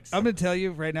 means sex. I'm gonna tell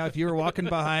you right now. If you were walking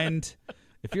behind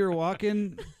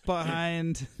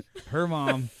her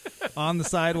mom on the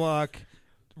sidewalk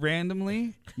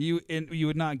randomly, you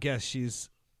would not guess she's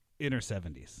in her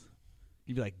 70s.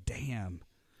 You'd be like, "Damn,"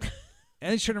 and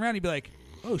then you turn around, you'd be like,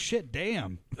 "Oh shit,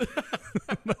 damn!"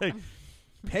 Like,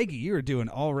 Peggy, you were doing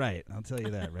all right. I'll tell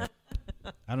you that. Right?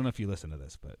 I don't know if you listen to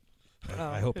this, but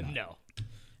I hope not. No.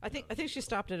 I think she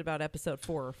stopped at about episode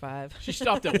 4 or 5. She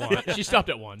stopped at one. She stopped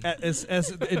at one. As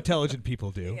intelligent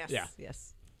people do. Yes. Yeah.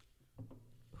 Yes.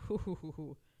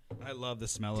 Ooh. I love the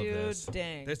smell Dude, of this.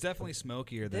 dang. There's definitely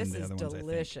smokier than This the is other ones.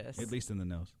 delicious. I think. At least in the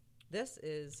nose. This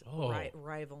is Oh.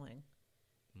 rivaling.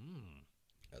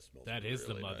 That smells That is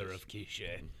really the mother nice. of quiche.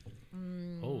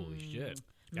 Holy shit.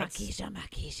 That's,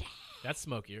 Makisha. that's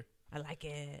smokier. I like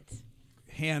it.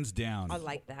 Hands down. I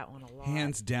like that one a lot.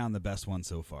 Hands down, the best one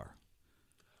so far.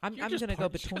 I'm You're going just to go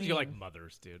part- it's 'cause between. You're like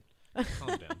mothers, dude. Calm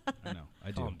down. I know. I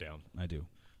do. Calm down. I do.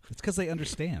 It's because they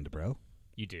understand, bro.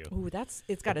 You do. Ooh,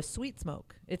 it's got a sweet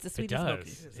smoke. It's a It sweet does.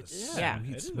 smoke. It's, Yeah. Sweet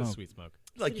it is a smoke. sweet smoke.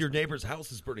 Like your neighbor's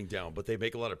house is burning down, but they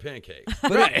make a lot of pancakes.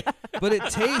 But it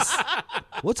tastes.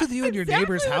 What's with you and your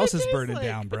neighbor's Exactly what house it is tastes burning like.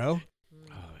 down, bro?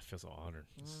 Oh, I feel so honored.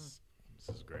 This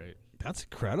is great. That's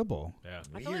incredible. Yeah.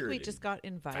 I feel like we Weird just got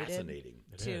invited Fascinating.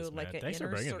 It to is, like man. an Thanks for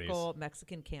inner bringing circle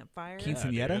Mexican campfire.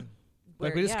 Quinceañera? dude. where-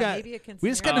 Like we just yeah, got maybe a we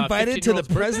just got quinceañera. invited to the 15-year-old's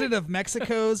birthday? president of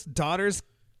Mexico's daughter's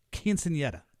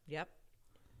quinceañera. Yep.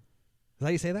 Is that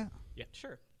how you say that?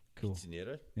 Sure. Cool.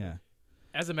 Quinceañera? Yeah.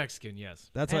 As a Mexican, yes.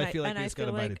 That's what I feel like we just got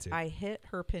invited to. I hit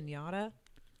her pinata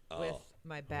with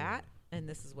my bat and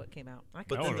this is what came out. I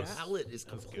But can then do the that. palate is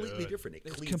completely good. different. It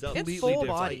It's cleans up. completely It's full different.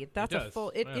 bodied. That's It a does.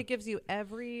 full. Yeah. It gives you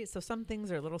so some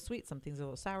things are a little sweet, some things are a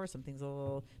little sour, some things are a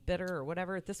little bitter or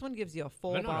whatever. This one gives you a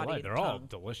full I'm not gonna lie, body. they're all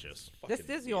delicious. This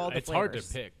gives you all the It's hard to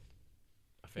flavors. pick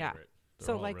a Yeah. favorite. They're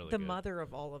So all like really the good. mother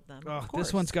of all of them. Oh, of this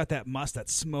course. one's got that that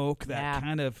smoke, that Yeah.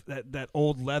 kind of that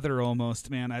old leather almost.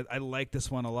 Man, I like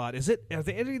this one a lot. Are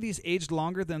any of these aged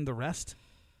longer than the rest?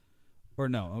 Or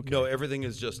no? Okay. No, everything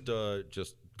is just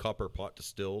copper pot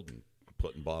distilled and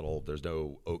put in bottle. There's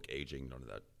no oak aging, none of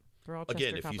that. They're all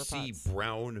Again, Chester if you copper see pots.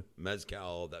 brown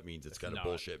mezcal, that means it's kind of not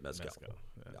bullshit mezcal.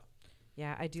 Yeah.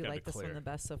 Yeah, I do gotta like be this one clear. the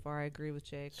best so far. I agree with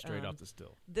Jake. Straight off the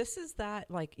still. This is that,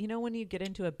 like, you know when you get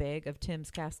into a bag of Tim's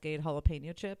Cascade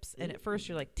jalapeno chips, and at first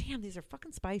you're like, damn, these are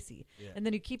fucking spicy. And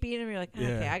then you keep eating them, and you're like,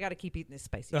 okay, Yeah. I got to keep eating these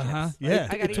spicy Uh-huh. chips. Yeah.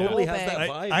 I got to It totally eat a whole has that bag.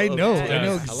 vibe. I of know. Yeah. I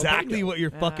know jalapeno. exactly what you're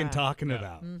fucking Ah. talking Yeah.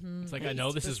 about. It's like I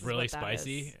know this is really what that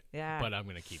spicy, is. Yeah. but I'm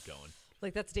gonna keep going.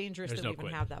 Like, that's dangerous There's that no we even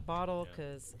quit. have that bottle Yeah.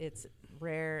 because it's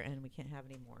rare and we can't have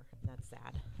any more. And that's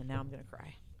sad. And now I'm going to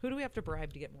cry. Who do we have to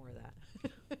bribe to get more of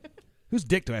that? Whose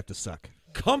dick do I have to suck?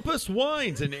 Compass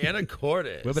Wines in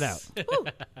Anacortes. Whip it out.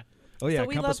 Oh yeah, so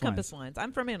we love Compass Wines. Wines.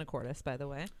 I'm from Anacortes, by the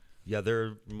way. Yeah,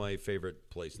 they're my favorite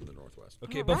place in the Northwest.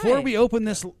 Okay, All before right. we open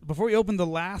the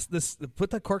last,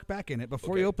 put the cork back in it.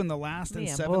 Before we Okay. open the last and Mi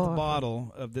seventh amor.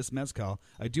 bottle of this mezcal,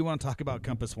 I do want to talk about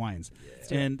Compass Wines,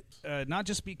 and not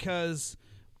just because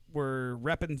we're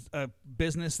repping a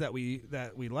business that we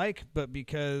like, but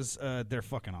because they're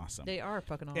fucking awesome. They are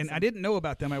fucking awesome. And I didn't know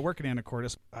about them. I work at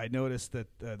Anacortes. I noticed that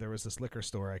there was this liquor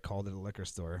store. I called it a liquor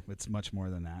store. It's much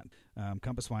more than that.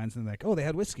 Compass Wines, and they're like, oh, they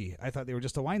had whiskey. I thought they were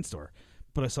just a wine store.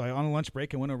 But so I on a lunch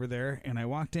break, I went over there, and I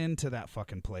walked into that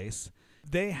fucking place.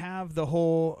 They have the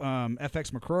whole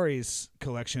FX McCrory's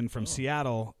collection from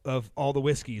Seattle of all the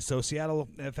whiskeys. So Seattle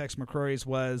FX McCrory's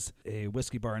was a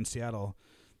whiskey bar in Seattle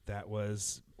that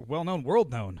was well-known,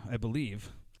 world-known, I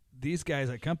believe. These guys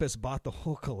at Compass bought the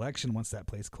whole collection once that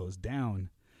place closed down,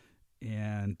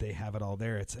 and they have it all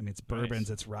there. It's bourbons,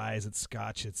 it's rye, it's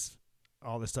scotch, it's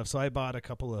all this stuff. So I bought a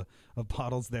couple of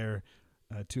bottles there,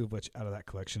 two of which out of that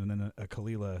collection, and then a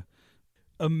Kalila.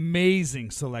 Amazing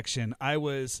selection. I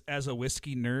was, as a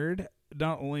whiskey nerd,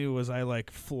 not only was I like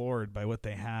floored by what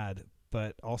they had,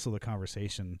 but also the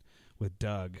conversation with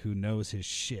Doug, who knows his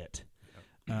shit,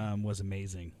 was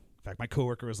amazing. In fact, my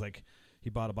coworker was like,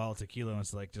 he bought a bottle of tequila and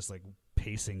was like, just like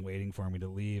pacing, waiting for me to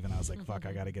leave. And I was like, fuck,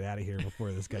 I got to get out of here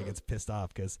before this guy gets pissed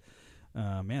off. Because,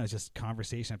 man, it's just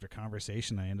conversation after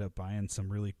conversation. I ended up buying some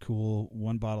really cool,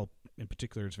 one bottle in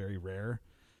particular is very rare.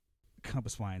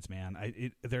 Compass Wines, man.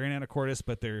 They're in Anacortes,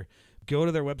 but go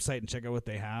to their website and check out what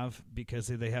they have, because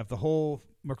they have the whole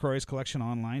McCrory's collection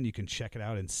online. You can check it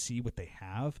out and see what they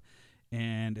have.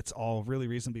 And it's all really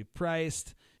reasonably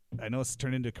priced. I know it's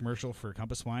turned into a commercial for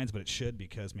Compass Wines, but it should,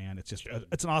 because, man, it's just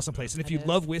it's an awesome place. And if It you is.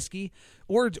 love whiskey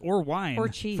or wine, Or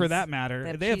cheese. for that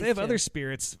matter, they have cheese, other too.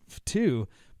 spirits too.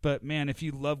 But man, if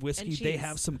you love whiskey, they cheese.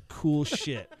 have some cool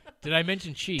shit. Did I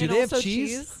mention cheese? Do And they have also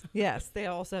cheese? Yes, they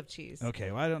also have cheese.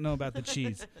 Okay, well, I don't know about the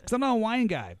cheese, because I'm not a wine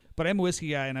guy, but I'm a whiskey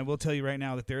guy, and I will tell you right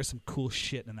now that there is some cool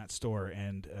shit in that store,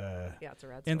 and Yeah, it's a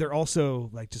rad and store. they're also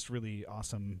like just really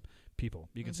awesome people.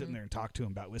 You can sit in there and talk to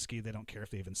them about whiskey. They don't care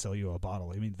if they even sell you a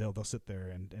bottle. I mean, they'll sit there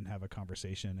and have a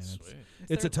conversation, and Sweet.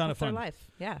 it's a ton of That's their fun. life.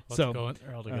 Yeah. Let's So, go in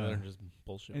there all together and just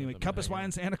bullshit. Anyway, with them Compass and hang out.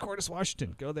 Wines, Anacortes,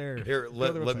 Washington. Go there. Here, Go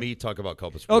to their let website. me talk about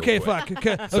Compass. real Okay, quick. fuck.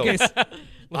 Okay, So-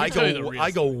 Let I me tell you the go real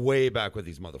I go story. way back with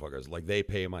these motherfuckers. Like, they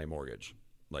pay my mortgage.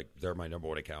 Like, they're my number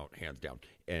one account, hands down.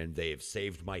 And they've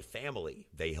saved my family.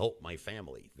 They help my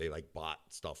family. They like bought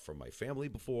stuff from my family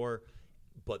before.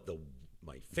 But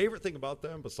my favorite thing about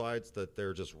them, besides that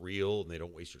they're just real and they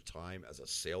don't waste your time as a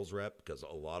sales rep, because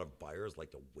a lot of buyers like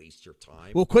to waste your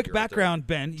time. Well, if quick you're out there background,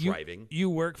 Ben. driving. You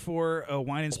work for a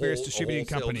wine and spirits distributing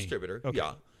wholesale company. distributor. Okay.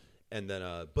 Yeah. And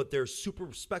then, but they're super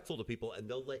respectful to people, and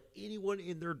they'll let anyone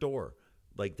in their door.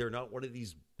 Like, they're not one of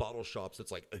these bottle shops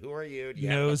that's like, who are you? Do you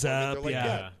have an Nose appointment? up, They're like,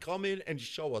 yeah. come in and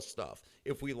show us stuff.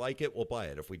 If we like it, we'll buy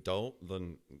it. If we don't,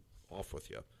 then off with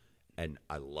you. And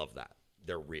I love that.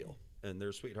 They're real, and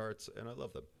they're sweethearts, and I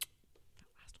love them.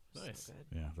 Nice. So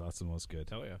good. Yeah, that's was good.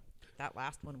 Hell yeah. That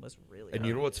last one was really And good.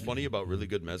 you know what's funny about really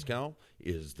good mezcal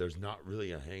is there's not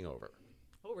really a hangover,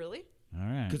 Oh, really? All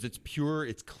right. because it's pure,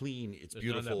 it's clean, it's There's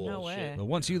none of that beautiful. No bullshit. way. Well,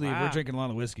 once you leave, Wow. we're drinking a lot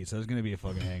of whiskey, so there's going to be a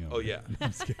fucking hangover. Oh yeah.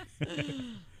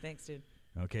 Thanks, dude.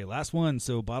 Okay, last one.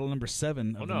 So bottle number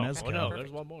 7 Oh of no. the mezcal. Oh no.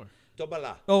 There's one more.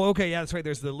 Tobala. Oh, okay, yeah, that's right.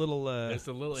 There's the little There's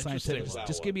the little scientific. interesting one.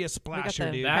 Just give me a We got splasher,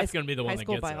 the dude. That's high- gonna be the one high that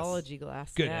school gets us. biology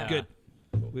glass. Good, Yeah. good.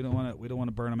 We don't want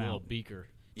to burn them A little out. beaker.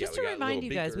 Yeah, Just we to got a remind little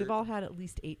you guys, beaker. we've all had at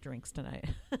least 8 drinks tonight.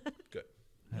 Good.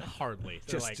 Hardly.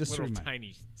 They're like just little remind-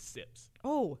 tiny sips.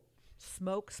 Oh,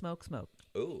 smoke, smoke, smoke.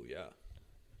 Oh, yeah.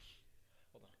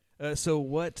 So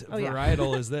what Oh, yeah.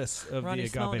 varietal is this of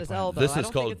Ronnie's the smelling agave his plant? elbow. This I is don't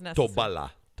think called it's necessary.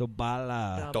 Tobala.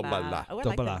 Tobala. Tobala. Oh, I like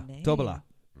Tobala. that name. Tobala.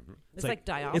 It's like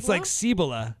Diablo. It's like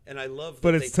Cibola, And I love that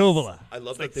but it's they- Tobola. I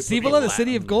love Like that they put Cibola, the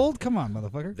city of Latin- gold? Come on,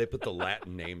 motherfucker. They put the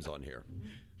Latin names on here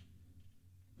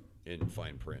in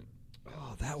fine print.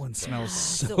 Oh, that one smells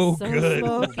Still so good.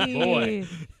 smoky. Boy.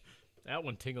 That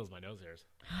one tingles my nose hairs.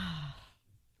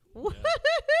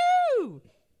 Woohoo!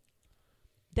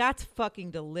 That's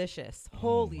fucking delicious.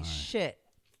 Holy my. shit.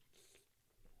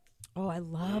 Oh, I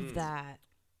love that.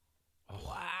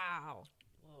 Wow.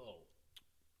 Whoa.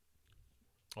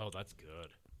 Oh, that's good.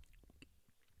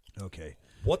 Okay.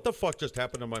 What the fuck just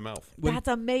happened in my mouth? When- That's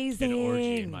amazing. An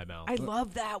orgy in my mouth. I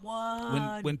love that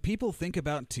one. When people think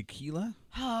about tequila,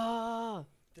 Ah,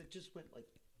 That just went like.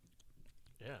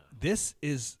 Yeah. this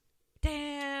is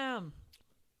damn.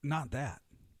 not that.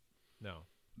 No.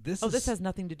 This Oh, is this has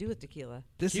nothing to do with tequila.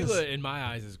 this Tequila, is in my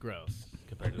eyes, is gross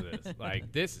compared to this.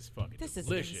 Like, this is fucking This is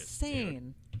delicious. dude.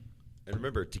 insane. And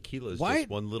remember, tequila is Why- just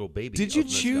one little baby. Did you of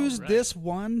mezcal. choose right? this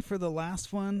one for the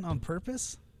last one on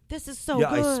purpose? This is so Yeah,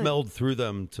 good. I smelled through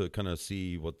them to kind of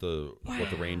see what the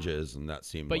range is, and that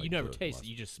seemed. But like you never the tasted it. last-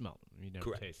 You just smelled them. You never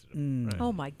Correct. tasted them. Right.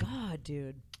 Oh my god,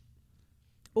 dude.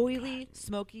 Oily,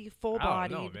 smoky, full I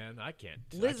bodied. don't know, man. I can't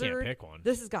Lizard. pick one.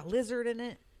 This has got lizard in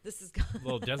it. This has got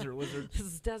Little desert lizard. This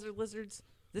is desert lizards.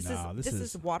 This No, is this this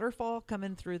is waterfall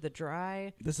coming through the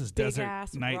dry. This is Big desert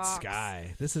ass night rocks.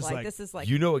 sky. This is Like, like this is like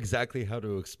You know exactly how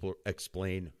to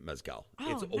explain mezcal.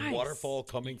 Oh, It's a nice. waterfall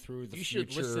coming through the You should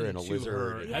future listen and a to lizard.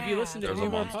 her. and- Have you listened to There's any a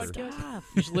of our monster. podcasts?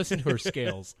 You should listen to her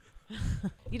scales.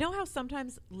 You know how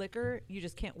sometimes liquor you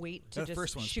just can't wait to That just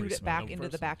first one's shoot pretty it back smooth. into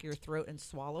the First back of your throat and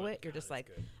swallow it. You're just like,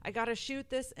 I gotta shoot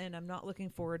this, and I'm not looking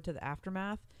forward to the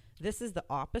aftermath. This is the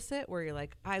opposite, where you're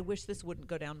like, I wish this wouldn't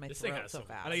go down my This thing throat has so some-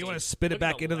 fast. I know you want to spit it Look at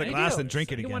back the into the leg. glass do. and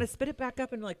drink it You again. want to spit it back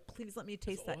up and like, please let me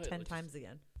taste that oil. 10 It's- times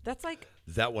again. That's like,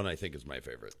 That one I think is my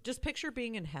favorite. just picture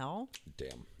being in hell.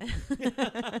 Damn.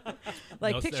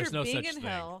 Like No, picture there's no being such in thing.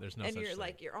 hell, There's no and such you're thing.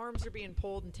 like your arms are being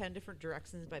pulled in 10 different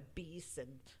directions by beasts and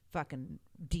fucking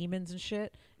demons and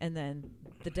shit. And then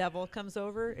the devil comes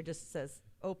over. It just says,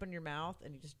 "Open your mouth,"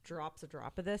 and he just drops a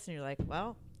drop of this, and you're like,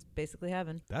 "Well, it's basically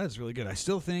heaven." That is really good. I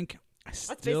still think That's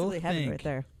basically heaven right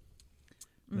there.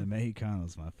 the Mexicano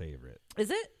is my favorite. Is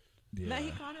it Yeah.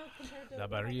 Mexicano compared to That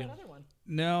better what you? about that other one?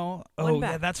 No. One Oh,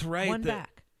 yeah, back. that's right. One The-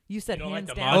 back. You said You don't like hands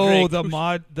the down. Madre Oh, the Quiche.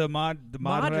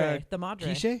 Madre. The Madre.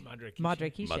 Quiche? Madre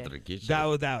Quiche. Madre quiche.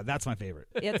 That's my favorite.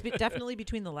 Yeah, it's definitely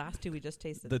between the last two we just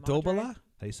tasted. The Madre. Tobola? How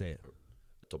do you say it?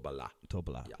 Tobala.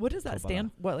 Tobola. Yeah. What does that Tobola.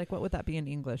 stand? What would that be in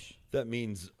English? That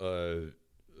means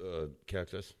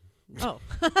cactus. Oh,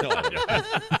 No,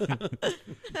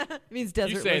 it means You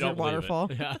desert say lizard it, don't believe it.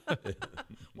 waterfall. Yeah.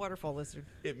 Waterfall lizard.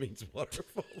 it means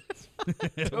waterfall.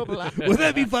 Wouldn't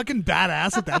that be fucking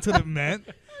badass if that's what it meant?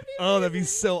 Oh, that'd be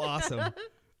so awesome.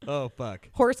 Oh, fuck.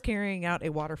 Horse carrying out a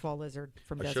waterfall lizard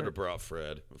from I should desert. have brought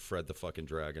Fred the fucking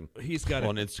dragon. He's got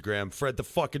On it. Instagram, Fred the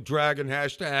fucking dragon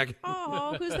hashtag.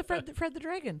 Oh, who's the Fred the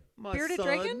Dragon? My Bearded son.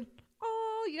 dragon?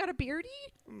 Oh, you got a beardy?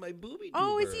 My booby.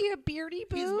 Oh, is he a beardy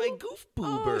boo? He's my goof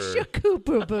Oh, boober.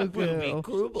 shakooba boo Booby boo.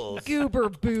 Grubbles. Goober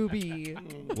booby.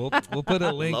 We'll put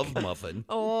a link. Love muffin.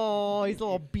 Oh, he's a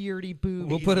little beardy booby.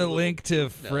 We'll put a little link to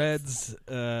nuts. Fred's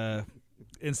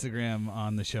Instagram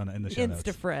on the show in the show notes.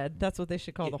 Instafred. That's what they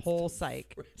should call the whole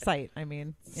site. I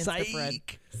mean,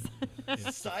 Instafred.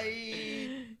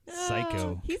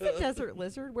 Psycho. He's a desert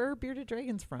lizard. Where are bearded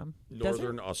dragons from?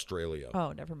 Northern Desert? Australia.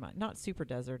 Oh, never mind. Not super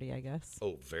deserty, I guess.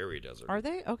 Oh, very desert. Are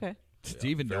they? Okay. Do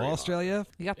you even know very hot. Australia,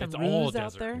 You got them It's all roos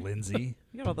out desert. there? Lindsay?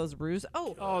 You got all those roos.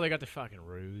 Oh, Oh, they got the fucking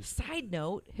ruse. side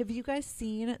note. Have you guys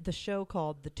seen the show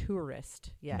called The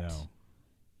Tourist yet? No.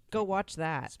 Go watch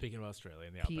that, Speaking of Australia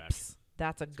and the outback. peeps.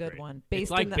 That's a good great. one. It's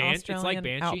Based like in the Ban- it's like Australian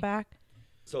Banshee. outback.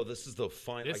 So this is the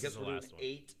final. I This guess is the we're doing last one.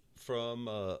 8 from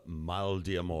Mal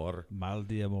de Amor. Mal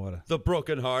de amor. The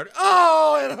broken heart.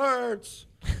 Oh, it hurts.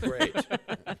 Great.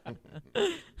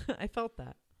 I felt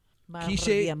that. Mar Quiche.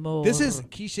 de amor. This is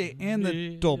quiche and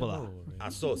the Tobola.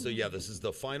 So yeah, this is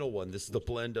the final one. This is the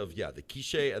blend of the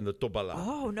quiche and the tobala.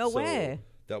 Oh, no So way.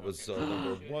 That was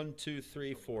number 1, 2,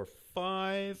 3, 4,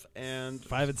 5 and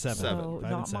 5 and 7. So 5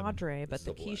 and not 7. Madre, but This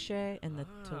the is the blend. quiche and the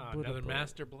Another tobudabu.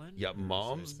 master blend. Yeah,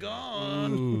 mom's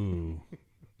gone. Ooh.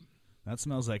 That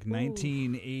smells like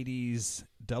 1980s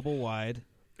double wide.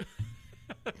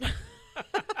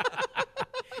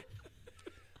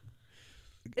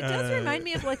 It does remind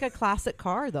me of like a classic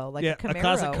car, though, like Yeah, a Camaro a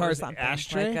classic car or is an something.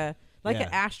 ashtray? Like an Yeah.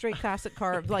 ashtray classic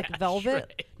car, like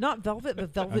velvet. Not velvet,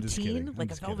 but just kidding. velveteen, I'm like a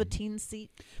just kidding. velveteen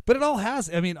seat. But it all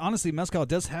has. I mean, honestly, mezcal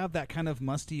does have that kind of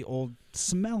musty old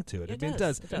smell to it. It I mean,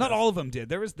 does. it It does. does. Not all of them did.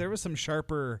 There was some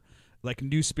sharper, like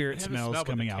new spirit smells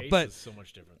coming out. But it's so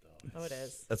much different though. Oh, it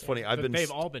is. That's Yeah. funny.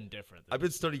 They've all been different. I've been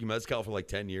studying mezcal for like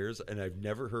 10 years, and I've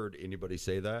never heard anybody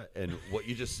say that. And what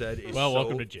you just said is Well, so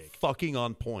welcome to Jake. fucking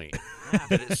on point.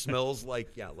 That it smells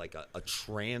like a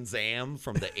Trans Am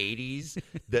from the 80s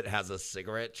that has a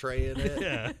cigarette tray in it.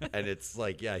 Yeah. And it's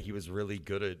like, yeah, he was really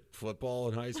good at football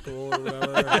in high school or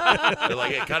whatever. But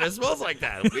like, it kind of smells like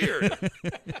that. Weird.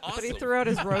 But Awesome. he threw out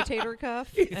his rotator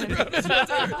cuff.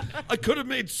 I could have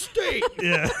made state.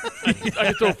 yeah, I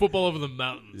can throw a football over the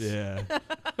mountains. yeah.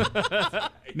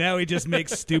 Now he just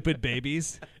makes stupid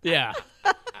babies. Yeah.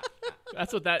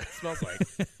 That's what that smells like.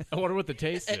 I wonder what the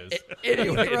taste is.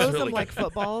 Anyway, Throws it's them really like good.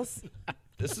 footballs.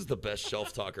 This is the best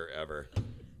shelf talker ever.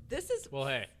 This is Well,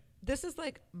 hey.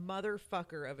 like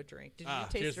motherfucker of a drink. Did you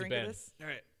taste cheers a to drink Ben. of this? All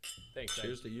right. Thanks, Ben.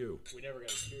 Cheers to you. We never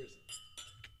got a cheers.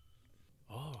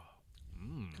 Oh.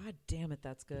 God damn it,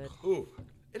 that's good. Ooh,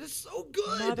 it is so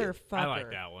good. Motherfucker. I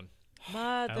like that one.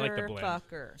 like the blend.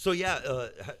 Motherfucker. So yeah,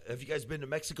 have you guys been to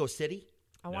Mexico City?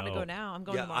 I want to No. go now. I'm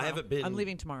going Yeah, I tomorrow. haven't been. I'm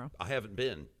leaving tomorrow. I haven't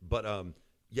been, but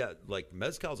yeah, like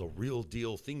mezcal's a real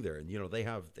deal thing there, and you know they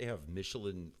have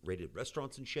Michelin rated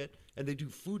restaurants and shit, and they do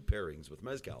food pairings with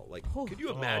mezcal. Like, could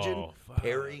you imagine Oh, fuck.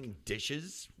 pairing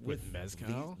dishes With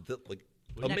mezcal? like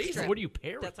Next amazing. trip. What do you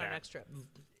pair with That's our that? next trip.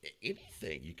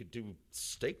 Anything you could do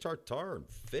steak tartare and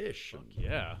fish and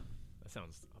Yeah. That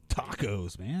sounds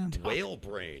Tacos, man. whale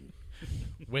brain.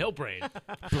 whale brain.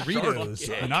 Burritos,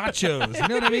 Yeah. nachos. You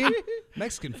know what I mean?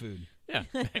 Mexican food. Yeah.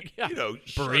 yeah. You know,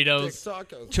 Burritos. shark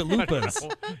dick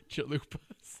tacos.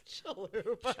 Chalupas.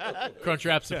 Chalupas.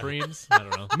 Crunchwrap Supremes. I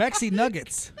don't know. Mexi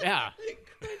nuggets. Yeah.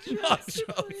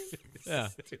 Nachos. Yeah.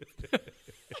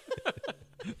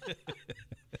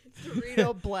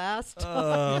 Dorito blast.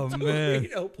 Oh, man.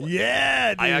 Dorito blast.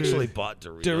 Yeah, dude. I actually bought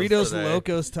Doritos. Doritos today.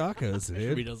 Locos Tacos,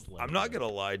 dude. Doritos Locos. I'm not gonna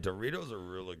lie, Doritos are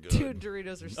really good. Dude,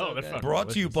 Doritos are so Oh, they're good. fucking Brought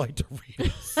to you by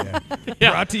Doritos. Yeah.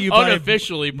 Brought to you by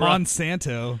Unofficially brought.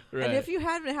 Monsanto. Right. And if you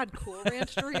haven't had Cool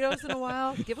Ranch Doritos in a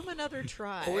while, give them another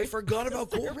try. Oh, I forgot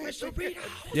about Cool Ranch Doritos.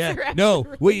 Yeah. They're No,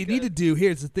 actually what really you need to good. do,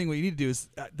 here's the thing, what you need to do is,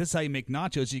 this is how you make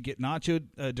nachos. You get nacho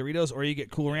Doritos, or you get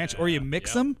Cool Ranch, or you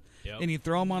mix Yep. them, Yep. and you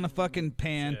throw them on a fucking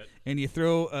pan, That's it. and you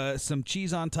throw some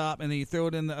cheese on top, and then you throw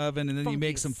it in the oven, and then you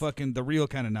make some Funkies. the real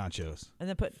kind of nachos. And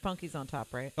then put Funkies on top,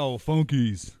 right? Oh,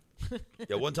 Funkies.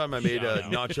 Yeah, one time I made Yeah, I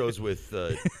know. nachos with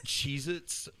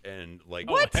Cheez-Its and like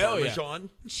What? Hell yeah. Parmesan.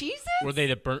 Cheese Were they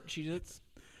the burnt Cheez-Its?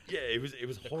 Yeah, it was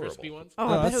The horrible. crispy ones? Oh, Oh,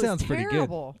 I bet that it was sounds pretty good.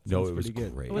 terrible. No, Sounds it was pretty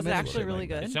good. great. It was I mean, actually really It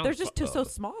good. sounds They're just fu- so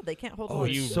small. They can't hold Oh, the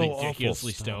weight. you it's so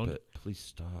ridiculously awful. stoned? Stop it. Please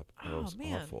stop. Oh, It was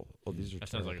man. awful. Oh, these are That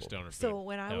sounds like a terrible. stoner food. So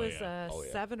when I Hell was yeah.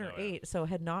 7 or Oh, yeah. 8, so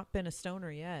had not been a stoner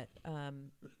yet,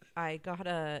 I got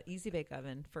a Easy Bake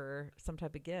Oven for some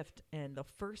type of gift, and the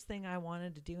first thing I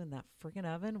wanted to do in that freaking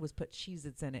oven was put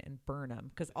Cheez-Its in it and burn them,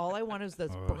 because all I wanted was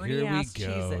those Oh, burny here we ass go,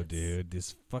 Cheez-Its. dude.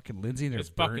 This fucking Lindsay and her This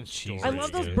fucking burnt story cheese. I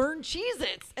love those dude. burned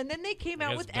Cheez-Its, and then they came I out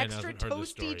guess with Ben extra hasn't heard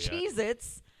this toasty story yet.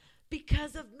 Cheez-Its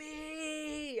because of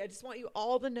me. I just want you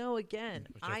all to know again,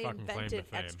 Which I I fucking claim invented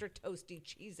to fame. extra toasty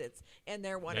Cheez-Its, and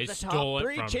they're one They of the stole top it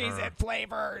 3 from Cheez-It her.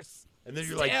 flavors. And then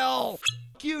you're like, Still.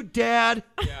 "Fuck you, Dad."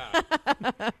 Yeah.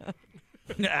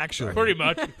 Actually, Pretty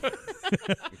much.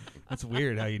 that's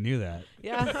weird how you knew that.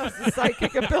 Yeah, that was the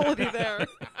psychic ability there.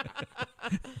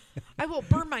 I will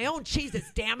burn my own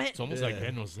Cheez-Its, damn it. It's almost like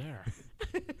Ben was there.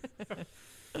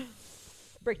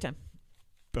 Break time.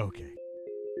 Okay.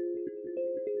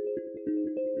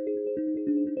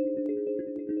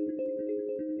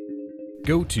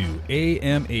 Go to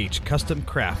AMH Custom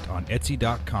Craft on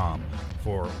Etsy.com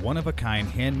for one-of-a-kind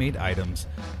handmade items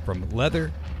from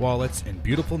leather, wallets, and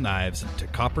beautiful knives to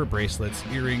copper bracelets,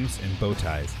 earrings, and bow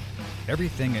ties.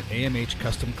 Everything at AMH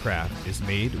Custom Craft is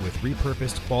made with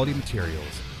repurposed quality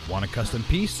materials. Want a custom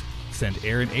piece? Send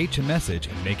Aaron H a message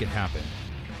and make it happen.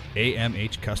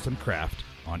 AMH Custom Craft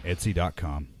on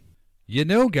Etsy.com. You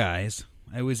know, guys,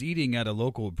 I was eating at a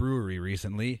local brewery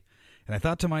recently, and I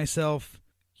thought to myself,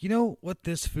 you know what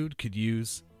this food could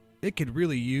use? It could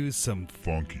really use some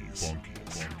Funkies.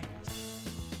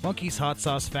 Funky's Hot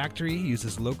Sauce Factory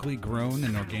uses locally grown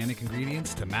and organic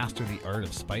ingredients to master the art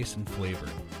of spice and flavor.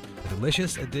 A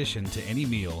delicious addition to any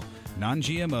meal,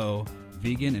 non-GMO,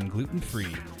 vegan, and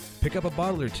gluten-free. Pick up a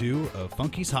bottle or two of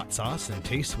Funky's Hot Sauce and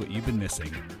taste what you've been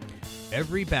missing.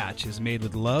 Every batch is made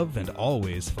with love and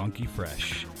always funky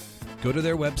fresh. Go to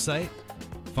their website,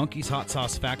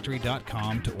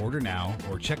 funkieshotsaucefactory.com to order now,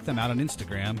 or check them out on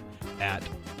Instagram at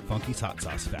Funky's Hot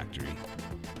Sauce Factory.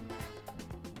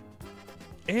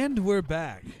 And we're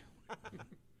back.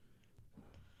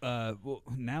 Well,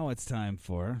 now it's time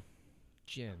for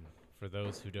Gin. For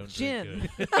those who don't Gin.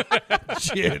 drink good.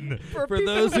 gin. For people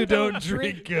those who who don't don't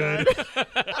drink drink good.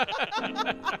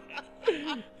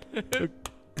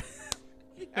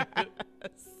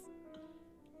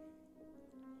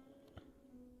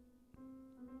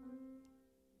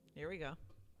 Here we go.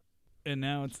 And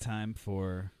now it's time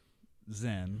for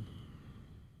Zen.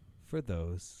 For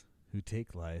those who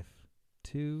take life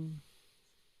too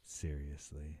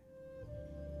seriously.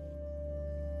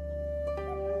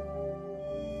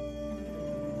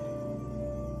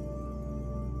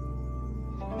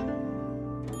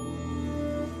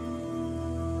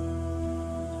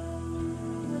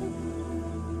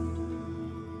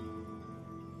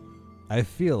 I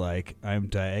feel like I'm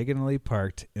diagonally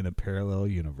parked in a parallel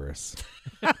universe.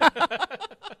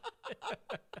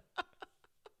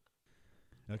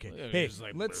 Okay. Yeah, Hey, just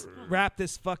like let's brrr. wrap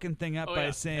this fucking thing up Oh, by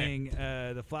yeah. saying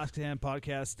the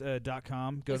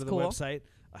flaskandhandpodcast.com. Go It's to the cool. website.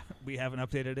 We haven't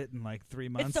updated it in like 3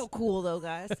 months. It's so cool, though,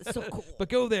 guys. It's so cool. But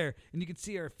go there, and you can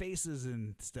see our faces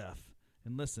and stuff,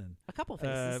 and listen. A couple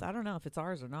faces. I don't know if it's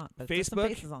ours or not, but there's some Facebook?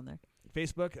 faces on there.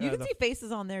 Facebook. You can see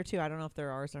faces on there, too. I don't know if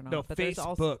they're ours or not. No, but there's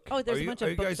also, Facebook. there's Are a you, bunch are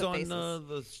of you books guys of on faces.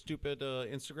 the stupid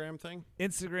Instagram thing?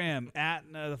 Instagram at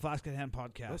the Flask and Hand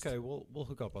Podcast. Okay, we'll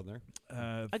hook up on there.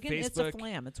 Again, Facebook, it's a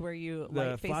flam. It's where you the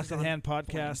light faces Flask and on Hand flams.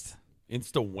 Podcast.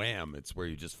 Insta Wham! It's where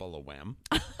you just follow Wham.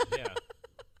 Yeah.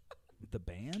 The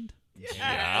band.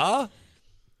 Yeah.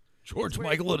 George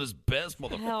Michael at his best,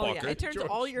 motherfucker. Hell yeah. It turns George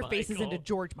all your faces Michael. into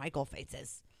George Michael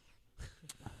faces.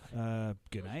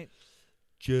 Good night.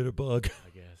 Jitterbug. I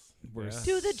guess. We're Yeah.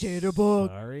 Do the jitterbug.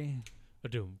 sorry.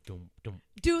 Doom, doom, doom.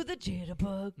 Do the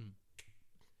jitterbug.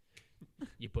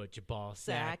 You put your ball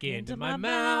Sack sack into my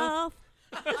mouth.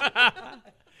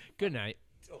 Good night.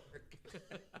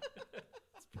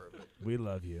 That's perfect. We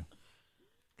love you.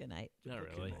 Good night. Not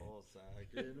really. Ball sack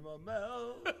in my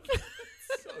mouth.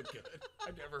 So good.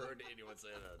 I've never heard anyone say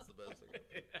that. It's the best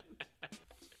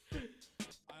thing.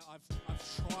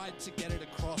 I've tried to get it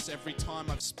across every time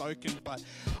I've spoken, but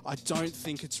I don't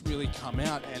think it's really come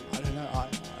out, and I don't know.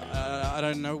 I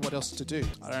don't know what else to do.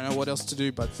 I don't know what else to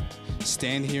do but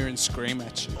stand here and scream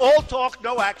at you. All talk,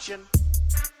 no action.